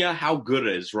 Acuña, how good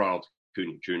is Ronald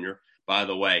Acuña Jr., by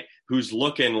the way, who's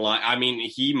looking like,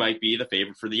 he might be the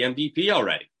favorite for the MVP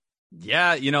already.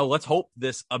 Yeah, let's hope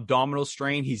this abdominal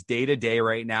strain, he's day-to-day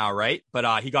right now, right?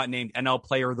 But he got named NL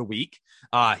Player of the Week.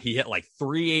 He hit like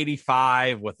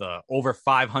 385 with a over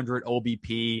 500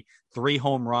 OBP, 3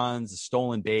 home runs, a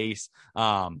stolen base.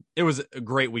 It was a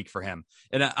great week for him.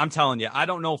 And I'm telling you, I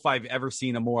don't know if I've ever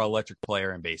seen a more electric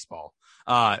player in baseball.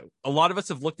 A lot of us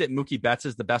have looked at Mookie Betts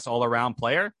as the best all-around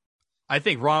player. I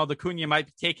think Ronald Acuña might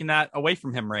be taking that away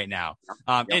from him right now.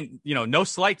 And, no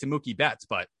slight to Mookie Betts,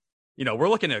 but we're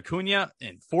looking at Acuña,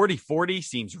 and 40-40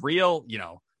 seems real.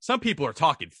 Some people are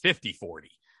talking 50-40,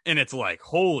 and it's like,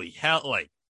 holy hell, like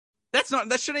that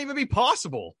shouldn't even be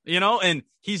possible, and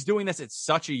he's doing this at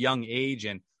such a young age.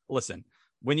 And listen,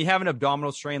 when you have an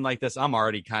abdominal strain like this, I'm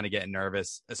already kind of getting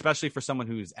nervous, especially for someone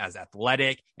who's as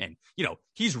athletic, and,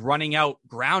 he's running out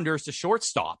grounders to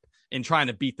shortstop and trying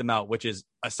to beat them out, which is,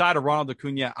 aside of Ronald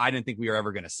Acuña, I didn't think we were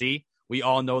ever going to see. We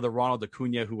all know the Ronald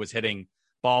Acuña who was hitting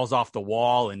balls off the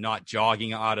wall and not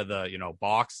jogging out of the,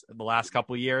 box the last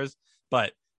couple of years.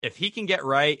 But if he can get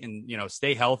right and,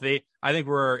 stay healthy, I think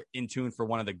we're in tune for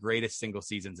one of the greatest single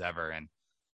seasons ever. And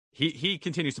he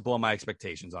continues to blow my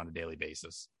expectations on a daily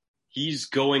basis. He's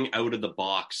going out of the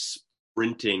box,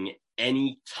 sprinting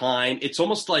anytime. It's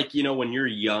almost like, when you're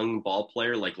a young ball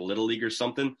player, like Little League or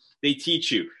something, they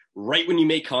teach you right when you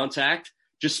make contact,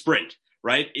 just sprint,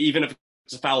 right? Even if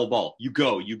it's a foul ball, you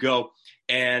go.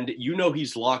 And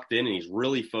he's locked in and he's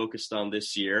really focused on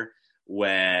this year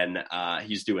when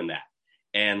he's doing that.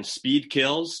 And speed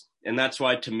kills. And that's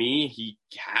why, to me, he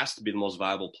has to be the most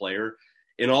valuable player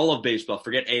in all of baseball.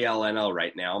 Forget AL, NL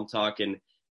right now. I'm talking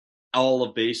all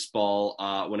of baseball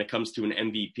when it comes to an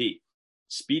MVP.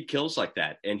 Speed kills like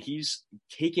that. And he's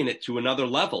taking it to another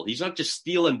level. He's not just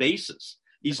stealing bases.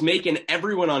 He's making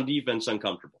everyone on defense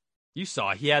uncomfortable. You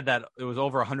saw he had that, it was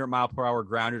over 100 mile per hour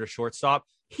grounder to shortstop.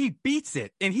 He beats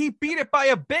it, and he beat it by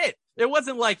a bit. It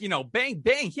wasn't like, bang,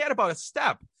 bang. He had about a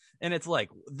step. And it's like,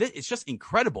 it's just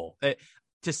incredible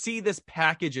to see this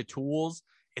package of tools.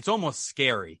 It's almost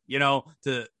scary, you're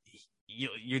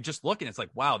just looking. It's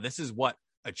like, wow, this is what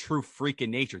a true freak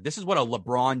in nature. This is what a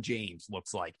LeBron James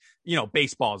looks like,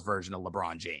 baseball's version of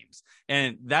LeBron James.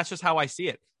 And that's just how I see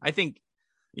it. I think,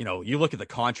 you look at the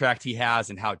contract he has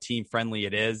and how team friendly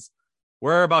it is.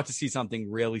 We're about to see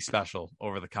something really special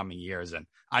over the coming years, and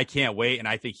I can't wait. And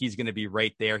I think he's going to be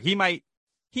right there. He might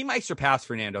surpass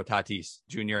Fernando Tatis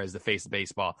Jr. as the face of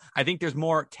baseball. I think there's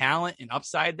more talent and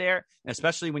upside there, and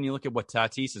especially when you look at what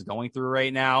Tatis is going through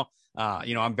right now.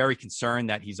 I'm very concerned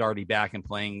that he's already back and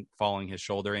playing following his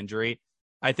shoulder injury.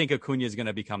 I think Acuña is going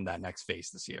to become that next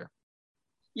face this year.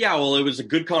 Yeah, well, it was a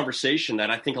good conversation that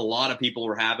I think a lot of people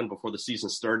were having before the season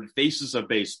started. Faces of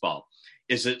baseball.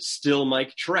 Is it still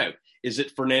Mike Trout? Is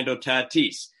it Fernando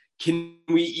Tatis? Can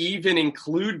we even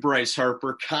include Bryce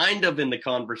Harper kind of in the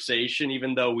conversation,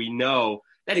 even though we know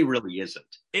that he really isn't?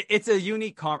 It's a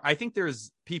unique I think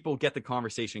there's people get the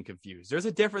conversation confused. There's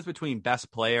a difference between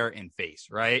best player and face,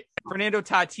 right? Fernando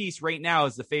Tatis right now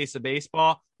is the face of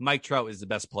baseball. Mike Trout is the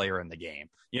best player in the game,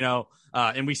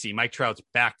 and we see Mike Trout's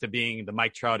back to being the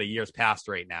Mike Trout of years past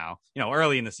right now,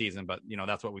 early in the season, but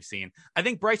that's what we've seen. I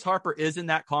think Bryce Harper is in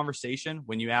that conversation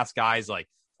when you ask guys like,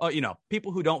 oh,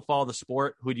 people who don't follow the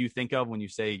sport, who do you think of when you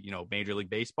say, Major League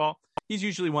Baseball? He's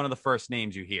usually one of the first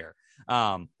names you hear.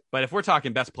 But if we're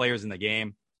talking best players in the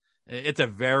game, it's a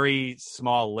very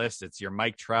small list. It's your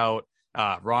Mike Trout,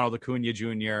 Ronald Acuña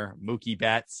Jr., Mookie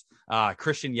Betts,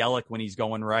 Christian Yelich when he's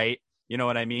going right. You know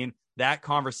what I mean? That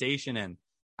conversation. And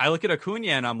I look at Acuña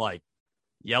and I'm like,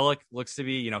 Yelich looks to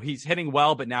be, he's hitting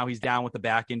well, but now he's down with the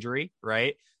back injury,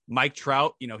 right? Mike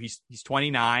Trout, he's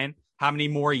 29. How many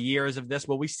more years of this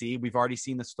will we see? We've already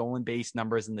seen the stolen base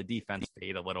numbers and the defense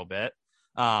fade a little bit.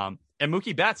 And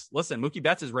Mookie Betts, Mookie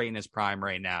Betts is right in his prime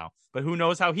right now, but who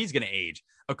knows how he's going to age.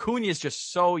 Acuña is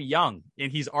just so young,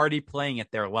 and he's already playing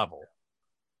at their level.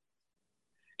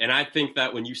 And I think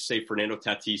that when you say Fernando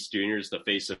Tatis Jr. is the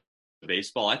face of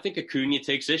baseball, I think Acuña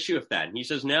takes issue with that. And he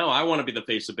says, no, I want to be the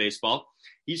face of baseball.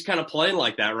 He's kind of playing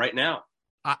like that right now.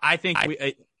 I think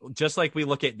just like we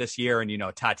look at this year and,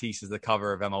 Tatis is the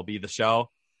cover of MLB The Show.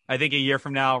 I think a year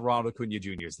from now, Ronald Acuña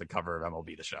Jr. is the cover of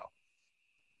MLB The Show.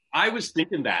 I was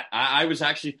thinking that. I was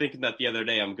actually thinking that the other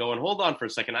day. I'm going, hold on for a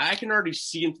second. I can already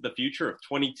see into the future of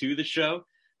 22, the show.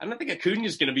 I don't think Acuña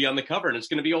is going to be on the cover, and it's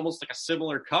going to be almost like a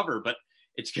similar cover, but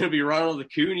it's going to be Ronald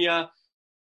Acuña,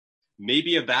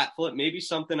 maybe a bat flip, maybe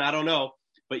something, I don't know.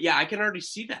 But yeah, I can already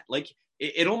see that. Like,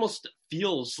 it almost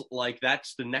feels like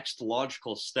that's the next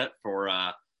logical step for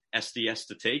SDS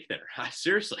to take there.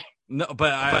 Seriously. No,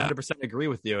 but I 100% agree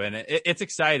with you, and it's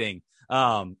exciting.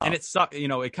 And it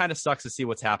it kind of sucks to see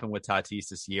what's happened with Tatis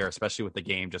this year, especially with the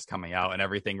game just coming out and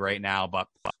everything right now. But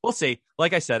we'll see.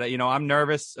 Like I said, I'm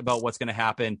nervous about what's going to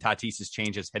happen. Tatis has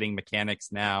changed his hitting mechanics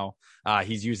now.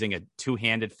 He's using a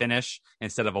two-handed finish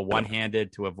instead of a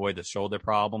one-handed to avoid the shoulder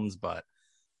problems. But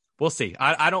we'll see.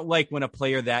 I don't like when a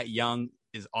player that young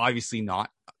is obviously not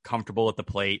comfortable at the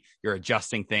plate. You're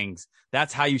adjusting things.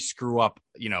 That's how you screw up,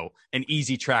 an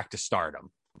easy track to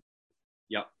stardom.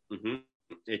 Yep. Mm-hmm.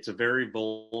 It's a very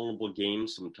vulnerable game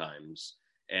sometimes.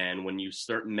 And when you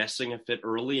start messing with it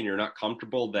early and you're not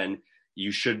comfortable, then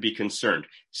you should be concerned.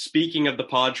 Speaking of the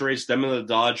Padres, them and the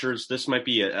Dodgers, this might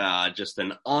be just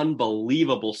an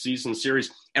unbelievable season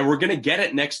series. And we're going to get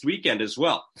it next weekend as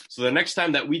well. So the next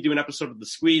time that we do an episode of The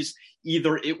Squeeze,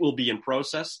 either it will be in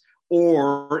process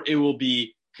or it will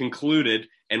be concluded,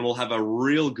 and we'll have a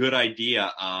real good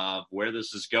idea of where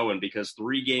this is going, because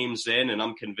 3 games in, and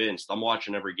I'm convinced. I'm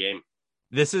watching every game.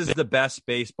 This is the best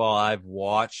baseball I've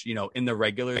watched, in the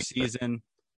regular season.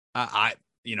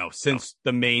 Since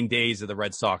the main days of the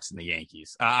Red Sox and the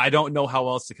Yankees. I don't know how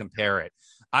else to compare it.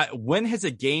 When has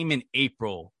a game in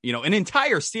April, an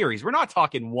entire series, we're not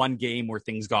talking one game where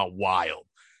things got wild.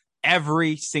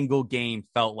 Every single game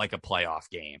felt like a playoff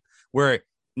game, where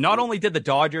not only did the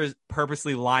Dodgers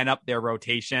purposely line up their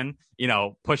rotation,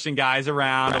 pushing guys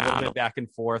around a little bit back and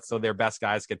forth so their best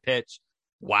guys could pitch.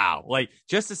 Wow. Like,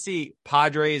 just to see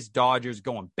Padres, Dodgers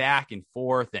going back and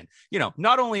forth and,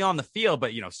 not only on the field,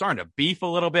 but, starting to beef a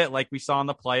little bit like we saw in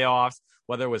the playoffs,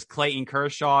 whether it was Clayton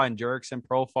Kershaw and Jurickson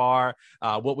Profar,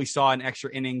 what we saw in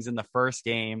extra innings in the first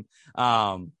game.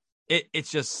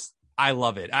 It's just, I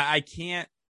love it. I can't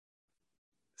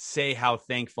say how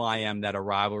thankful I am that a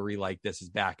rivalry like this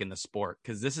is back in the sport,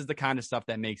 because this is the kind of stuff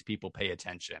that makes people pay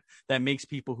attention, that makes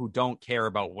people who don't care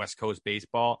about West Coast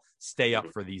baseball stay up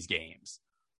for these games.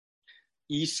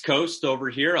 East Coast over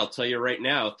here, I'll tell you right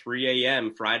now, 3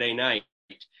 a.m. Friday night.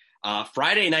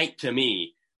 Friday night to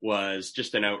me was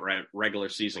just an outright regular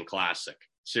season classic.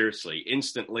 Seriously,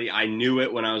 instantly. I knew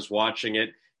it when I was watching it.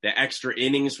 The extra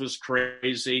innings was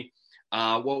crazy.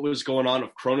 What was going on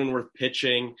with Cronenworth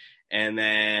pitching and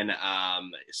then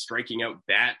striking out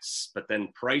bats, but then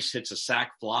Price hits a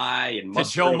sac fly and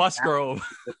Joe Musgrove.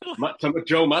 to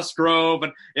Joe Musgrove.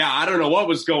 And yeah, I don't know what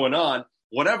was going on.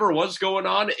 Whatever was going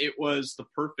on, it was the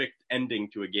perfect ending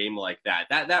to a game like that.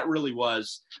 That really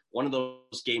was one of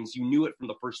those games. You knew it from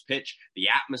the first pitch. The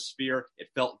atmosphere, it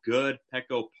felt good.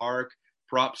 Petco Park,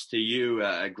 props to you.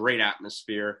 A great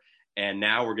atmosphere. And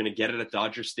now we're going to get it at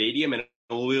Dodger Stadium, and it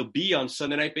will be on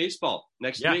Sunday Night Baseball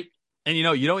next week. And, you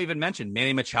don't even mention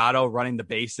Manny Machado running the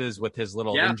bases with his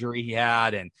little injury he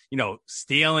had and,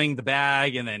 stealing the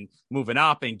bag and then moving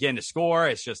up and getting to score.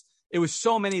 It was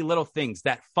so many little things,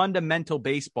 that fundamental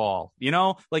baseball,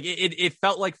 like it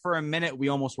felt like for a minute we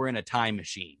almost were in a time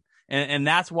machine. And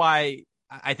that's why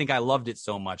I think I loved it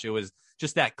so much. It was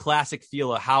just that classic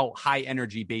feel of how high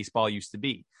energy baseball used to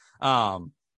be.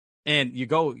 And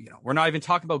we're not even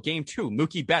talking about game 2.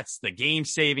 Mookie Betts, the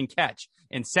game-saving catch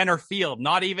in center field,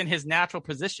 not even his natural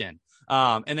position.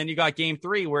 And then you got game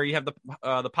 3 where you have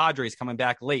the Padres coming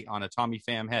back late on a Tommy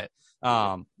Pham hit.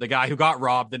 The guy who got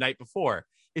robbed the night before.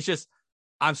 It's just,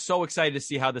 I'm so excited to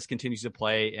see how this continues to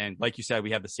play. And like you said,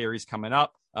 we have the series coming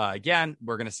up. Again,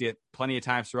 we're going to see it plenty of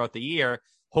times throughout the year.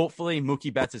 Hopefully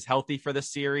Mookie Betts is healthy for this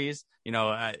series.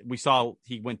 We saw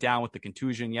he went down with the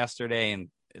contusion yesterday, and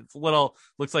it's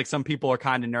looks like some people are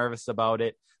kind of nervous about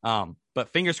it. But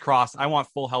fingers crossed. I want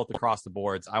full health across the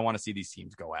boards. I want to see these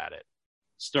teams go at it.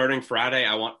 Starting Friday,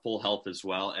 I want full health as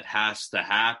well. It has to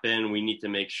happen. We need to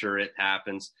make sure it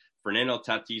happens. Fernando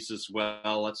Tatis as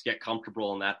well. Let's get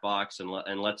comfortable in that box and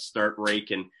let's start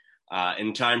raking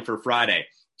in time for Friday.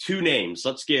 2 names.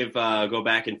 Let's go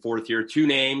back and forth here. 2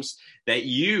 names that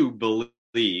you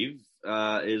believe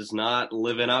is not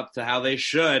living up to how they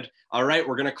should. All right,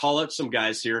 we're going to call out some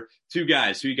guys here. 2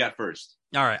 guys. Who you got first?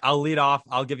 All right, I'll lead off.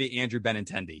 I'll give you Andrew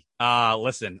Benintendi.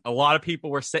 Listen, a lot of people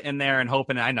were sitting there and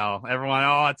hoping, I know,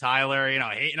 everyone, Tyler,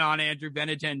 hating on Andrew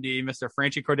Benintendi, Mr.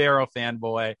 Franchi Cordero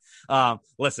fanboy.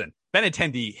 Listen,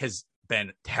 Benintendi has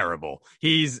been terrible.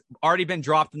 He's already been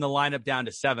dropped in the lineup down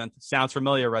to 7th. Sounds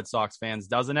familiar, Red Sox fans,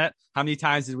 doesn't it? How many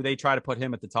times did they try to put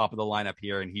him at the top of the lineup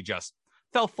here, and he just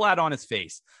fell flat on his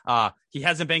face? He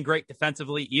hasn't been great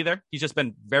defensively either. He's just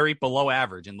been very below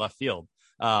average in left field.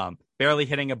 Barely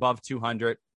hitting above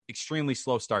 200, extremely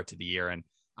slow start to the year. And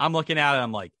I'm looking at it,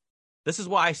 I'm like, this is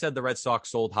why I said the Red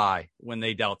Sox sold high when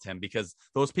they dealt him, because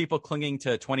those people clinging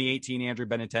to 2018 Andrew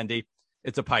Benintendi,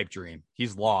 it's a pipe dream.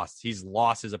 He's lost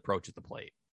his approach at the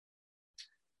plate.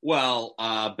 Well,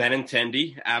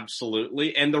 Benintendi,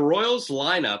 absolutely. And the Royals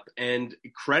lineup, and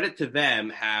credit to them,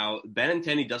 how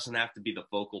Benintendi doesn't have to be the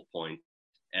focal point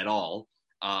at all.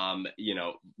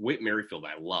 Whit Merrifield,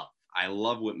 I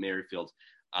love Whit Merrifield.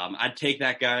 I'd take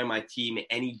that guy on my team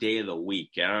any day of the week.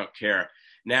 I don't care.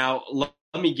 Now, let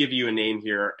me give you a name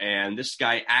here. And this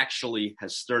guy actually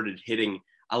has started hitting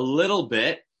a little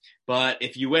bit. But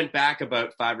if you went back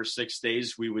about 5 or 6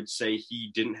 days, we would say he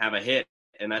didn't have a hit.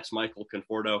 And that's Michael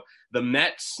Conforto. The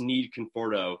Mets need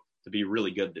Conforto to be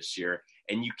really good this year.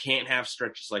 And you can't have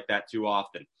stretches like that too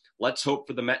often. Let's hope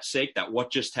for the Mets' sake that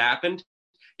what just happened,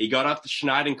 he got off the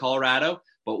schneid in Colorado.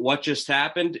 But what just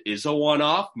happened is a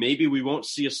one-off. Maybe we won't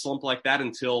see a slump like that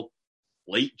until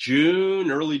late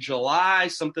June, early July,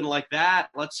 something like that.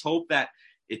 Let's hope that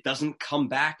it doesn't come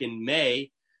back in May.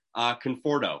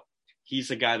 Conforto, he's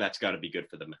a guy that's got to be good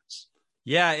for the Mets.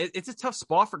 Yeah, it's a tough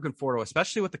spot for Conforto,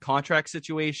 especially with the contract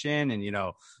situation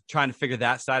and, trying to figure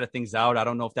that side of things out. I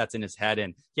don't know if that's in his head.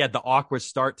 And he had the awkward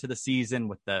start to the season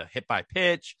with the hit by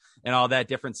pitch and all that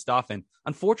different stuff. And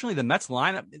unfortunately, the Mets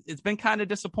lineup, it's been kind of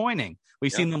disappointing.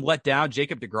 We've seen them let down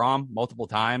Jacob deGrom multiple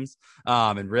times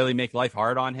and really make life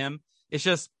hard on him. It's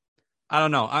just, I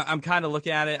don't know. I'm kind of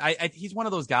looking at it. He's one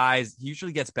of those guys. He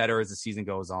usually gets better as the season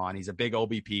goes on. He's a big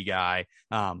OBP guy.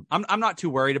 I'm not too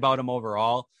worried about him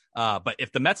overall. But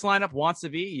if the Mets lineup wants to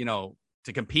be,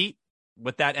 to compete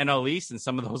with that NL East and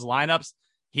some of those lineups,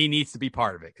 he needs to be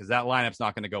part of it because that lineup's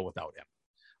not going to go without him.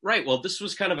 Right. Well, this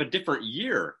was kind of a different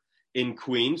year in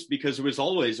Queens because it was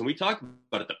always, and we talked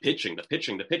about it, the pitching.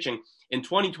 In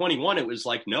 2021, it was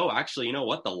like, no, actually, you know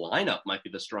what? The lineup might be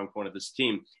the strong point of this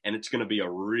team, and it's going to be a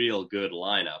real good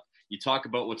lineup. You talk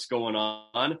about what's going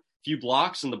on, a few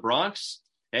blocks in the Bronx.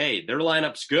 Hey, their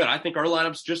lineup's good. I think our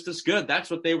lineup's just as good. That's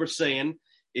what they were saying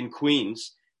in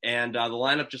Queens, and the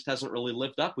lineup just hasn't really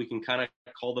lived up. We can kind of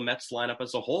call the Mets lineup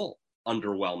as a whole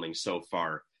underwhelming so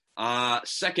far.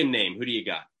 Second name, who do you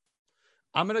got?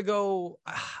 I'm going to go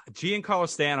Giancarlo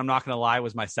Stanton. I'm not going to lie,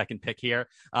 was my second pick here.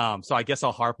 So I guess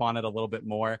I'll harp on it a little bit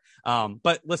more.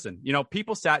 But listen,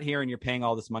 people sat here and you're paying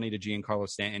all this money to Giancarlo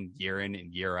Stanton year in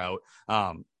and year out.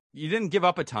 You didn't give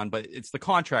up a ton, but it's the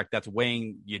contract that's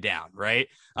weighing you down, right?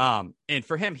 And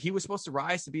for him, he was supposed to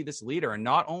rise to be this leader, and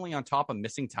not only on top of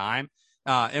missing time.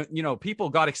 People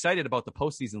got excited about the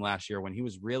postseason last year when he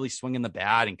was really swinging the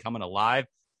bat and coming alive.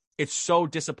 It's so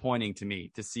disappointing to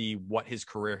me to see what his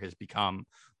career has become,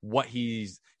 what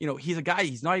he's a guy,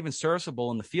 he's not even serviceable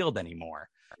in the field anymore,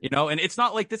 and it's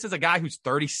not like this is a guy who's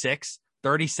 36,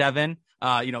 37.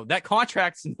 That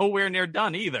contract's nowhere near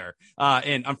done either.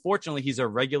 And unfortunately, he's a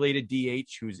regulated DH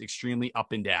who's extremely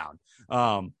up and down.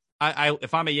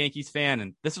 if I'm a Yankees fan,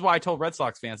 and this is why I told Red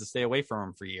Sox fans to stay away from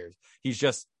him for years, he's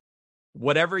just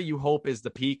whatever you hope is the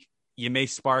peak. You may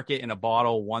spark it in a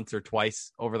bottle once or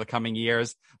twice over the coming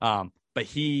years. But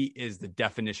he is the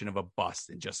definition of a bust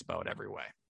in just about every way.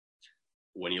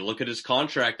 When you look at his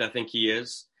contract, I think he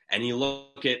is. And you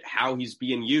look at how he's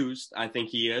being used, I think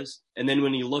he is. And then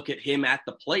when you look at him at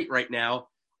the plate right now,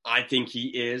 I think he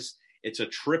is. It's a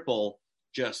triple,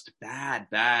 just bad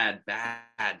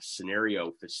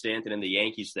scenario for Stanton and the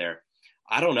Yankees there.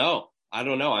 I don't know.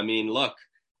 I mean, look,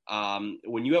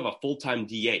 when you have a full-time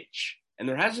DH, and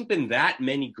there hasn't been that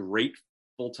many great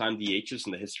full-time DHs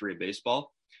in the history of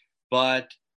baseball, but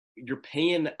you're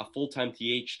paying a full-time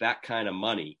DH that kind of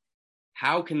money.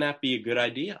 How can that be a good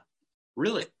idea?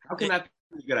 Really? How can that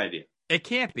be a good idea? It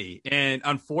can't be. And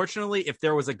unfortunately, if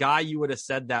there was a guy you would have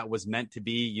said that was meant to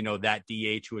be, that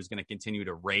DH who was going to continue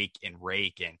to rake and,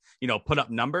 put up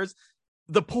numbers,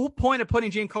 the whole point of putting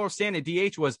Giancarlo Stanton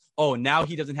at DH was, now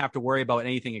he doesn't have to worry about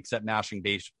anything except mashing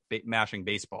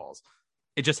baseballs.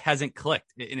 It just hasn't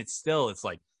clicked. And it's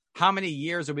like, how many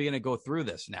years are we going to go through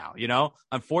this now?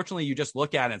 Unfortunately, you just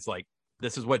look at it, it's like,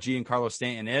 this is what Giancarlo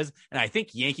Stanton is. And I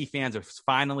think Yankee fans are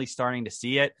finally starting to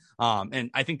see it.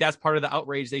 And I think that's part of the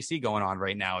outrage they see going on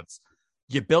right now. It's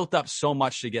you built up so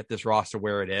much to get this roster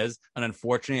where it is. And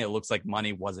unfortunately, it looks like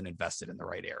money wasn't invested in the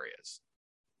right areas.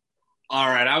 All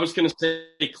right. I was going to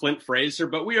say Clint Frazier,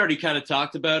 but we already kind of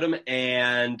talked about him.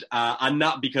 And I'm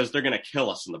not, because they're going to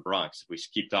kill us in the Bronx if we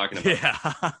keep talking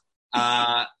about him.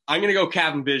 I'm going to go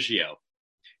Kevin Biggio,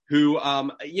 who,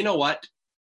 you know what?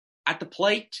 At the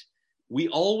plate, we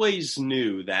always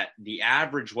knew that the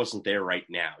average wasn't there right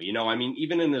now. I mean,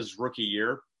 even in his rookie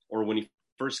year or when he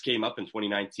first came up in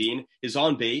 2019, his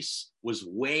on base was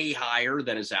way higher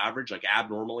than his average, like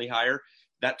abnormally higher.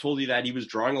 That told you that he was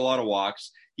drawing a lot of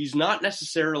walks. He's not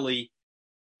necessarily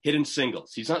hitting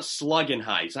singles. He's not slugging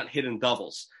high. He's not hitting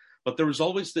doubles. But there was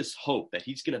always this hope that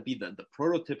he's going to be the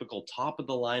prototypical top of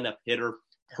the lineup hitter,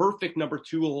 perfect number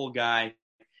 2 hole guy.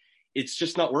 It's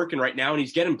just not working right now, and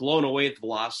he's getting blown away at the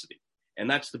velocity. And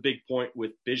that's the big point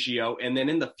with Biggio. And then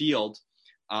in the field,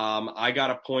 I got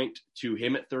to point to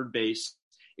him at third base.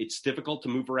 It's difficult to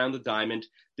move around the diamond.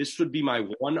 This would be my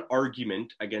one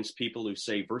argument against people who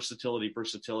say versatility.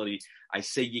 I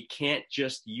say you can't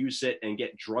just use it and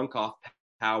get drunk off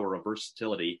power of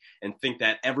versatility and think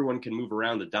that everyone can move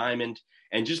around the diamond.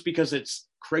 And just because it's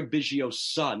Craig Biggio's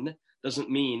son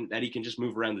doesn't mean that he can just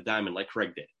move around the diamond like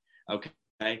Craig did.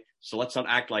 Okay. So let's not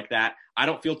act like that. I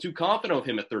don't feel too confident of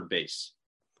him at third base.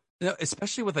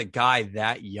 Especially with a guy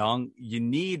that young, you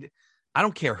need, I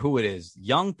don't care who it is,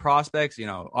 young prospects,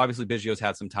 obviously Biggio's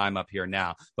had some time up here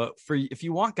now, but if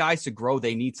you want guys to grow,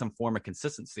 they need some form of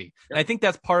consistency. And I think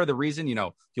that's part of the reason,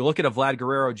 you look at a Vlad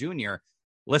Guerrero Jr.,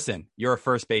 listen, you're a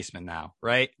first baseman now,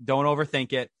 right? Don't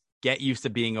overthink it. Get used to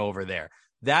being over there.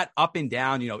 That up and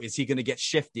down, is he going to get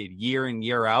shifted year in,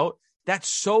 year out? That's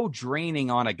so draining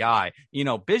on a guy.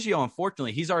 Biggio,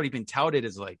 unfortunately, he's already been touted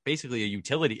as like basically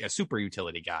a super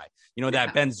utility guy.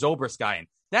 That Ben Zobrist guy. And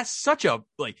that's such a,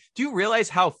 do you realize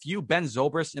how few Ben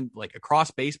Zobrist and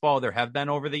across baseball there have been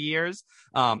over the years?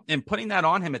 And putting that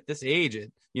on him at this age,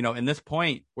 in this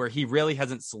point where he really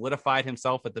hasn't solidified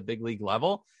himself at the big league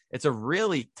level, it's a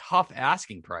really tough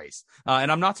asking price.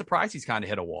 And I'm not surprised he's kind of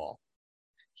hit a wall.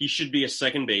 He should be a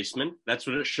second baseman. That's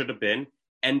what it should have been.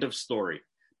 End of story.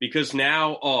 Because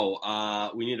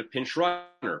now, we need a pinch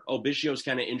runner. Biggio's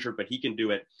kind of injured, but he can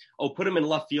do it. Put him in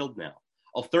left field now.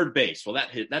 Third base. Well,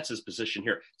 that's his position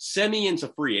here. Semion's a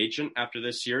free agent after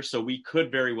this year, so we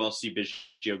could very well see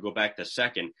Biggio go back to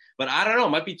second. But I don't know.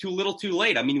 It might be too little too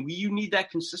late. I mean, you need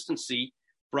that consistency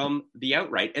from the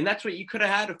outright, and that's what you could have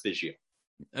had with Biggio.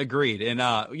 Agreed. And,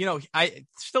 I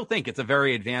still think it's a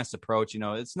very advanced approach.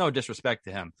 It's no disrespect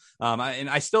to him.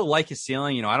 I still like his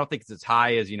ceiling. I don't think it's as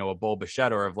high as, a Bo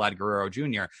Bichette or a Vlad Guerrero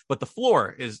Jr., but the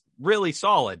floor is really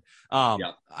solid.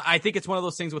 I think it's one of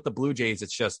those things with the Blue Jays.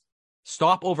 It's just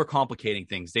stop overcomplicating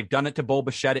things. They've done it to Bo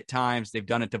Bichette at times. They've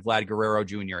done it to Vlad Guerrero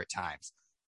Jr. at times.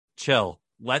 Chill.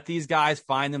 Let these guys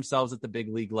find themselves at the big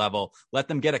league level. Let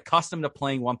them get accustomed to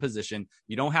playing one position.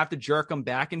 You don't have to jerk them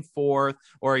back and forth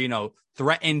or,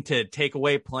 threaten to take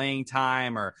away playing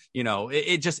time or,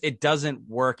 it doesn't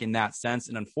work in that sense.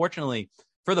 And unfortunately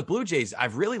for the Blue Jays, I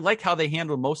really like how they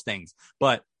handle most things,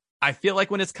 but I feel like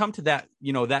when it's come to that,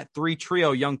 that 3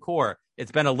 trio young core,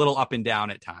 it's been a little up and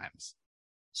down at times.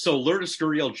 So Lourdes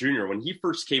Gurriel Jr., when he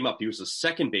first came up, he was a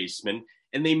second baseman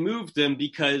and they moved him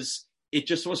because it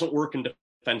just wasn't working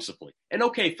defensively. And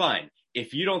okay, fine.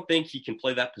 If you don't think he can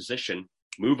play that position,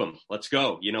 move him. Let's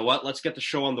go. You know what? Let's get the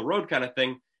show on the road kind of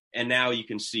thing. And now you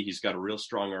can see he's got a real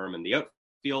strong arm in the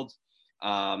outfield.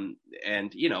 And,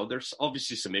 there's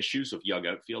obviously some issues with young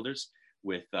outfielders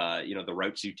with, the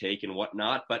routes you take and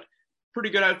whatnot, but pretty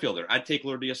good outfielder. I'd take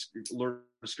Lourdes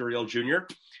Gurriel Jr.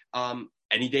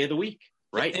 Any day of the week,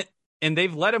 right? And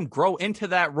they've let him grow into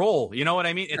that role. You know what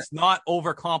I mean? It's not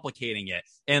overcomplicating it.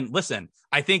 And listen,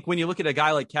 I think when you look at a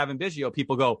guy like Cavan Biggio,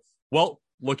 people go, well,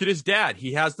 look at his dad.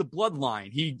 He has the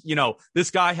bloodline. This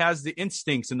guy has the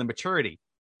instincts and the maturity.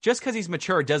 Just because he's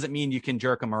mature doesn't mean you can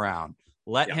jerk him around.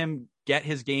 Let him get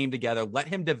his game together. Let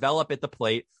him develop at the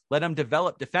plate. Let him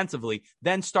develop defensively.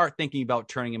 Then start thinking about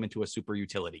turning him into a super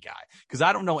utility guy. Because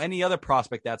I don't know any other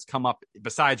prospect that's come up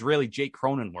besides really Jake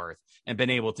Cronenworth and been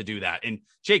able to do that. And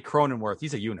Jake Cronenworth,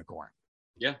 he's a unicorn.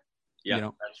 Yeah,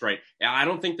 that's right. I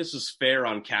don't think this is fair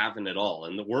on Cavan at all.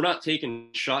 And we're not taking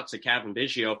shots at Cavan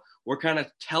Biggio. We're kind of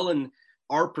telling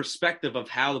our perspective of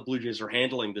how the Blue Jays are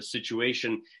handling the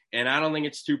situation. And I don't think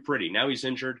it's too pretty. Now he's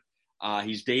injured.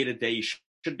 He's day-to-day. He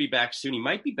should be back soon. He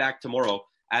might be back tomorrow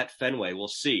at Fenway. We'll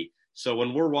see. So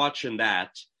when we're watching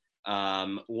that,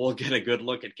 we'll get a good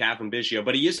look at Cavan Biggio.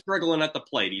 But he is struggling at the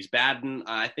plate. He's batting,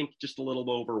 I think, just a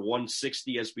little over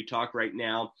 160 as we talk right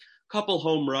now. Couple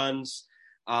home runs.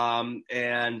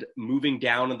 And moving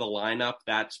down in the lineup,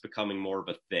 that's becoming more of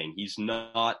a thing. He's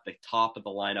not the top of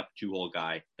the lineup 2-hole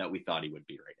guy that we thought he would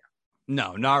be right now.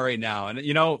 No, not right now. And,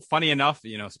 funny enough,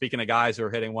 speaking of guys who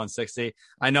are hitting 160,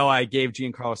 I know I gave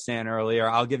Giancarlo Stanton earlier.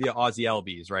 I'll give you Ozzie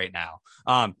Albies right now.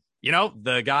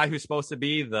 The guy who's supposed to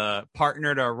be the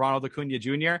partner to Ronald Acuña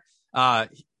Jr.,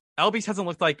 Albies hasn't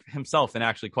looked like himself in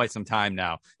actually quite some time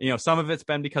now. Some of it's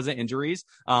been because of injuries.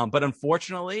 But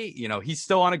unfortunately, he's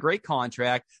still on a great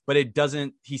contract, but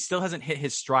he still hasn't hit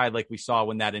his stride like we saw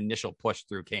when that initial push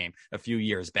through came a few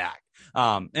years back.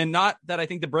 And not that I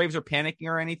think the Braves are panicking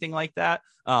or anything like that.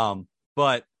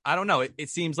 But I don't know. It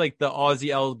seems like the Ozzie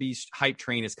Albies hype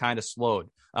train is kind of slowed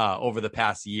over the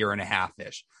past year and a half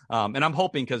ish. And I'm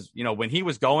hoping because, when he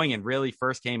was going and really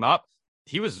first came up,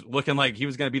 he was looking like he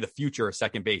was going to be the future of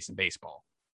second base in baseball.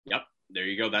 Yep. There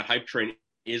you go. That hype train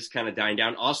is kind of dying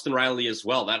down. Austin Riley as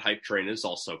well. That hype train is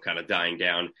also kind of dying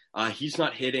down. He's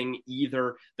not hitting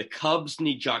either. The Cubs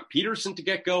need Jock Peterson to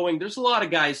get going. There's a lot of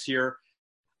guys here.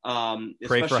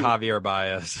 Pray for Javier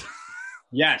Baez.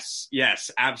 Yes,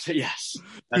 absolutely. Yes.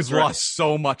 Who's lost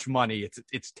so much money.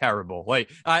 It's terrible.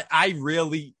 Like I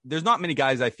really, there's not many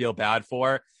guys I feel bad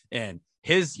for. And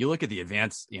you look at the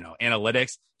advanced,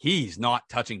 analytics, he's not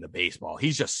touching the baseball.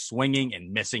 He's just swinging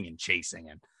and missing and chasing.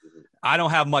 And I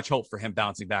don't have much hope for him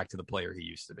bouncing back to the player he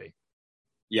used to be.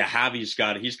 Yeah, Javi's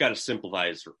got a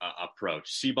simplified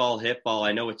approach. See ball, hit ball.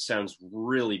 I know it sounds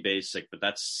really basic, but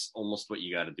that's almost what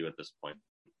you got to do at this point.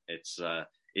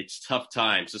 It's tough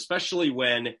times, especially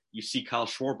when you see Kyle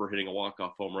Schwarber hitting a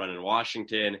walk-off home run in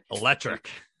Washington. Electric.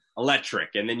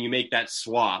 And then you make that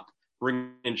swap,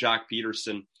 bring in Jock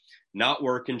Peterson. Not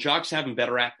working. Jock's having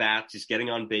better at-bats. He's getting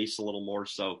on base a little more.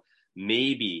 So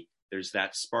maybe there's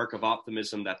that spark of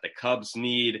optimism that the Cubs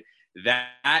need.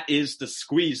 That is The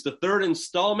Squeeze, the third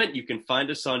installment. You can find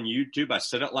us on YouTube. I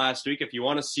said it last week. If you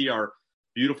want to see our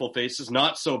beautiful faces,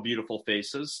 not so beautiful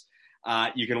faces,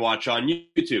 you can watch on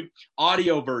YouTube.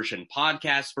 Audio version,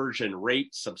 podcast version,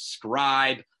 rate,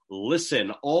 subscribe,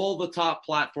 listen. All the top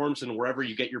platforms and wherever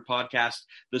you get your podcast.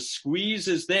 The Squeeze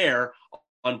is there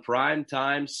on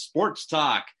Primetime Sports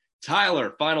Talk.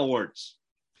 Tyler, final words.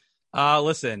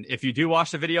 Listen, if you do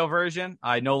watch the video version,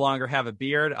 I no longer have a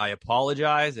beard. I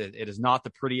apologize. It is not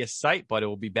the prettiest sight, but it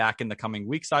will be back in the coming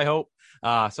weeks, I hope.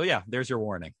 So yeah, there's your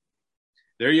warning.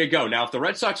 There you go. Now, if the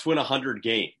Red Sox win 100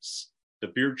 games, the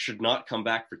beard should not come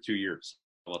back for 2 years.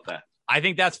 How about that? I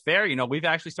think that's fair. We've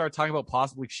actually started talking about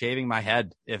possibly shaving my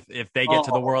head if they get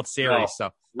to the World Series. No. So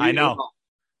I know.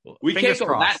 We can't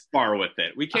go that far with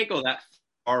it. We can't go that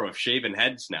far with shaving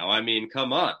heads now. I mean,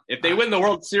 come on. If they win the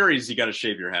World Series, you got to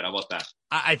shave your head. How about that?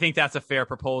 I think that's a fair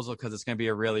proposal because it's going to be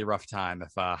a really rough time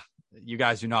if you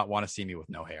guys do not want to see me with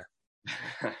no hair.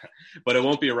 But it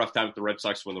won't be a rough time if the Red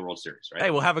Sox win the World Series, right?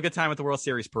 Hey, we'll have a good time at the World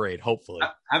Series parade, hopefully.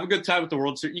 Have a good time with the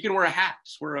World Series. You can wear a hat.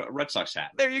 Just wear a Red Sox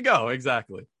hat. There you go.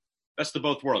 Exactly. Best of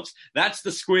both worlds. That's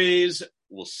The Squeeze.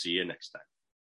 We'll see you next time.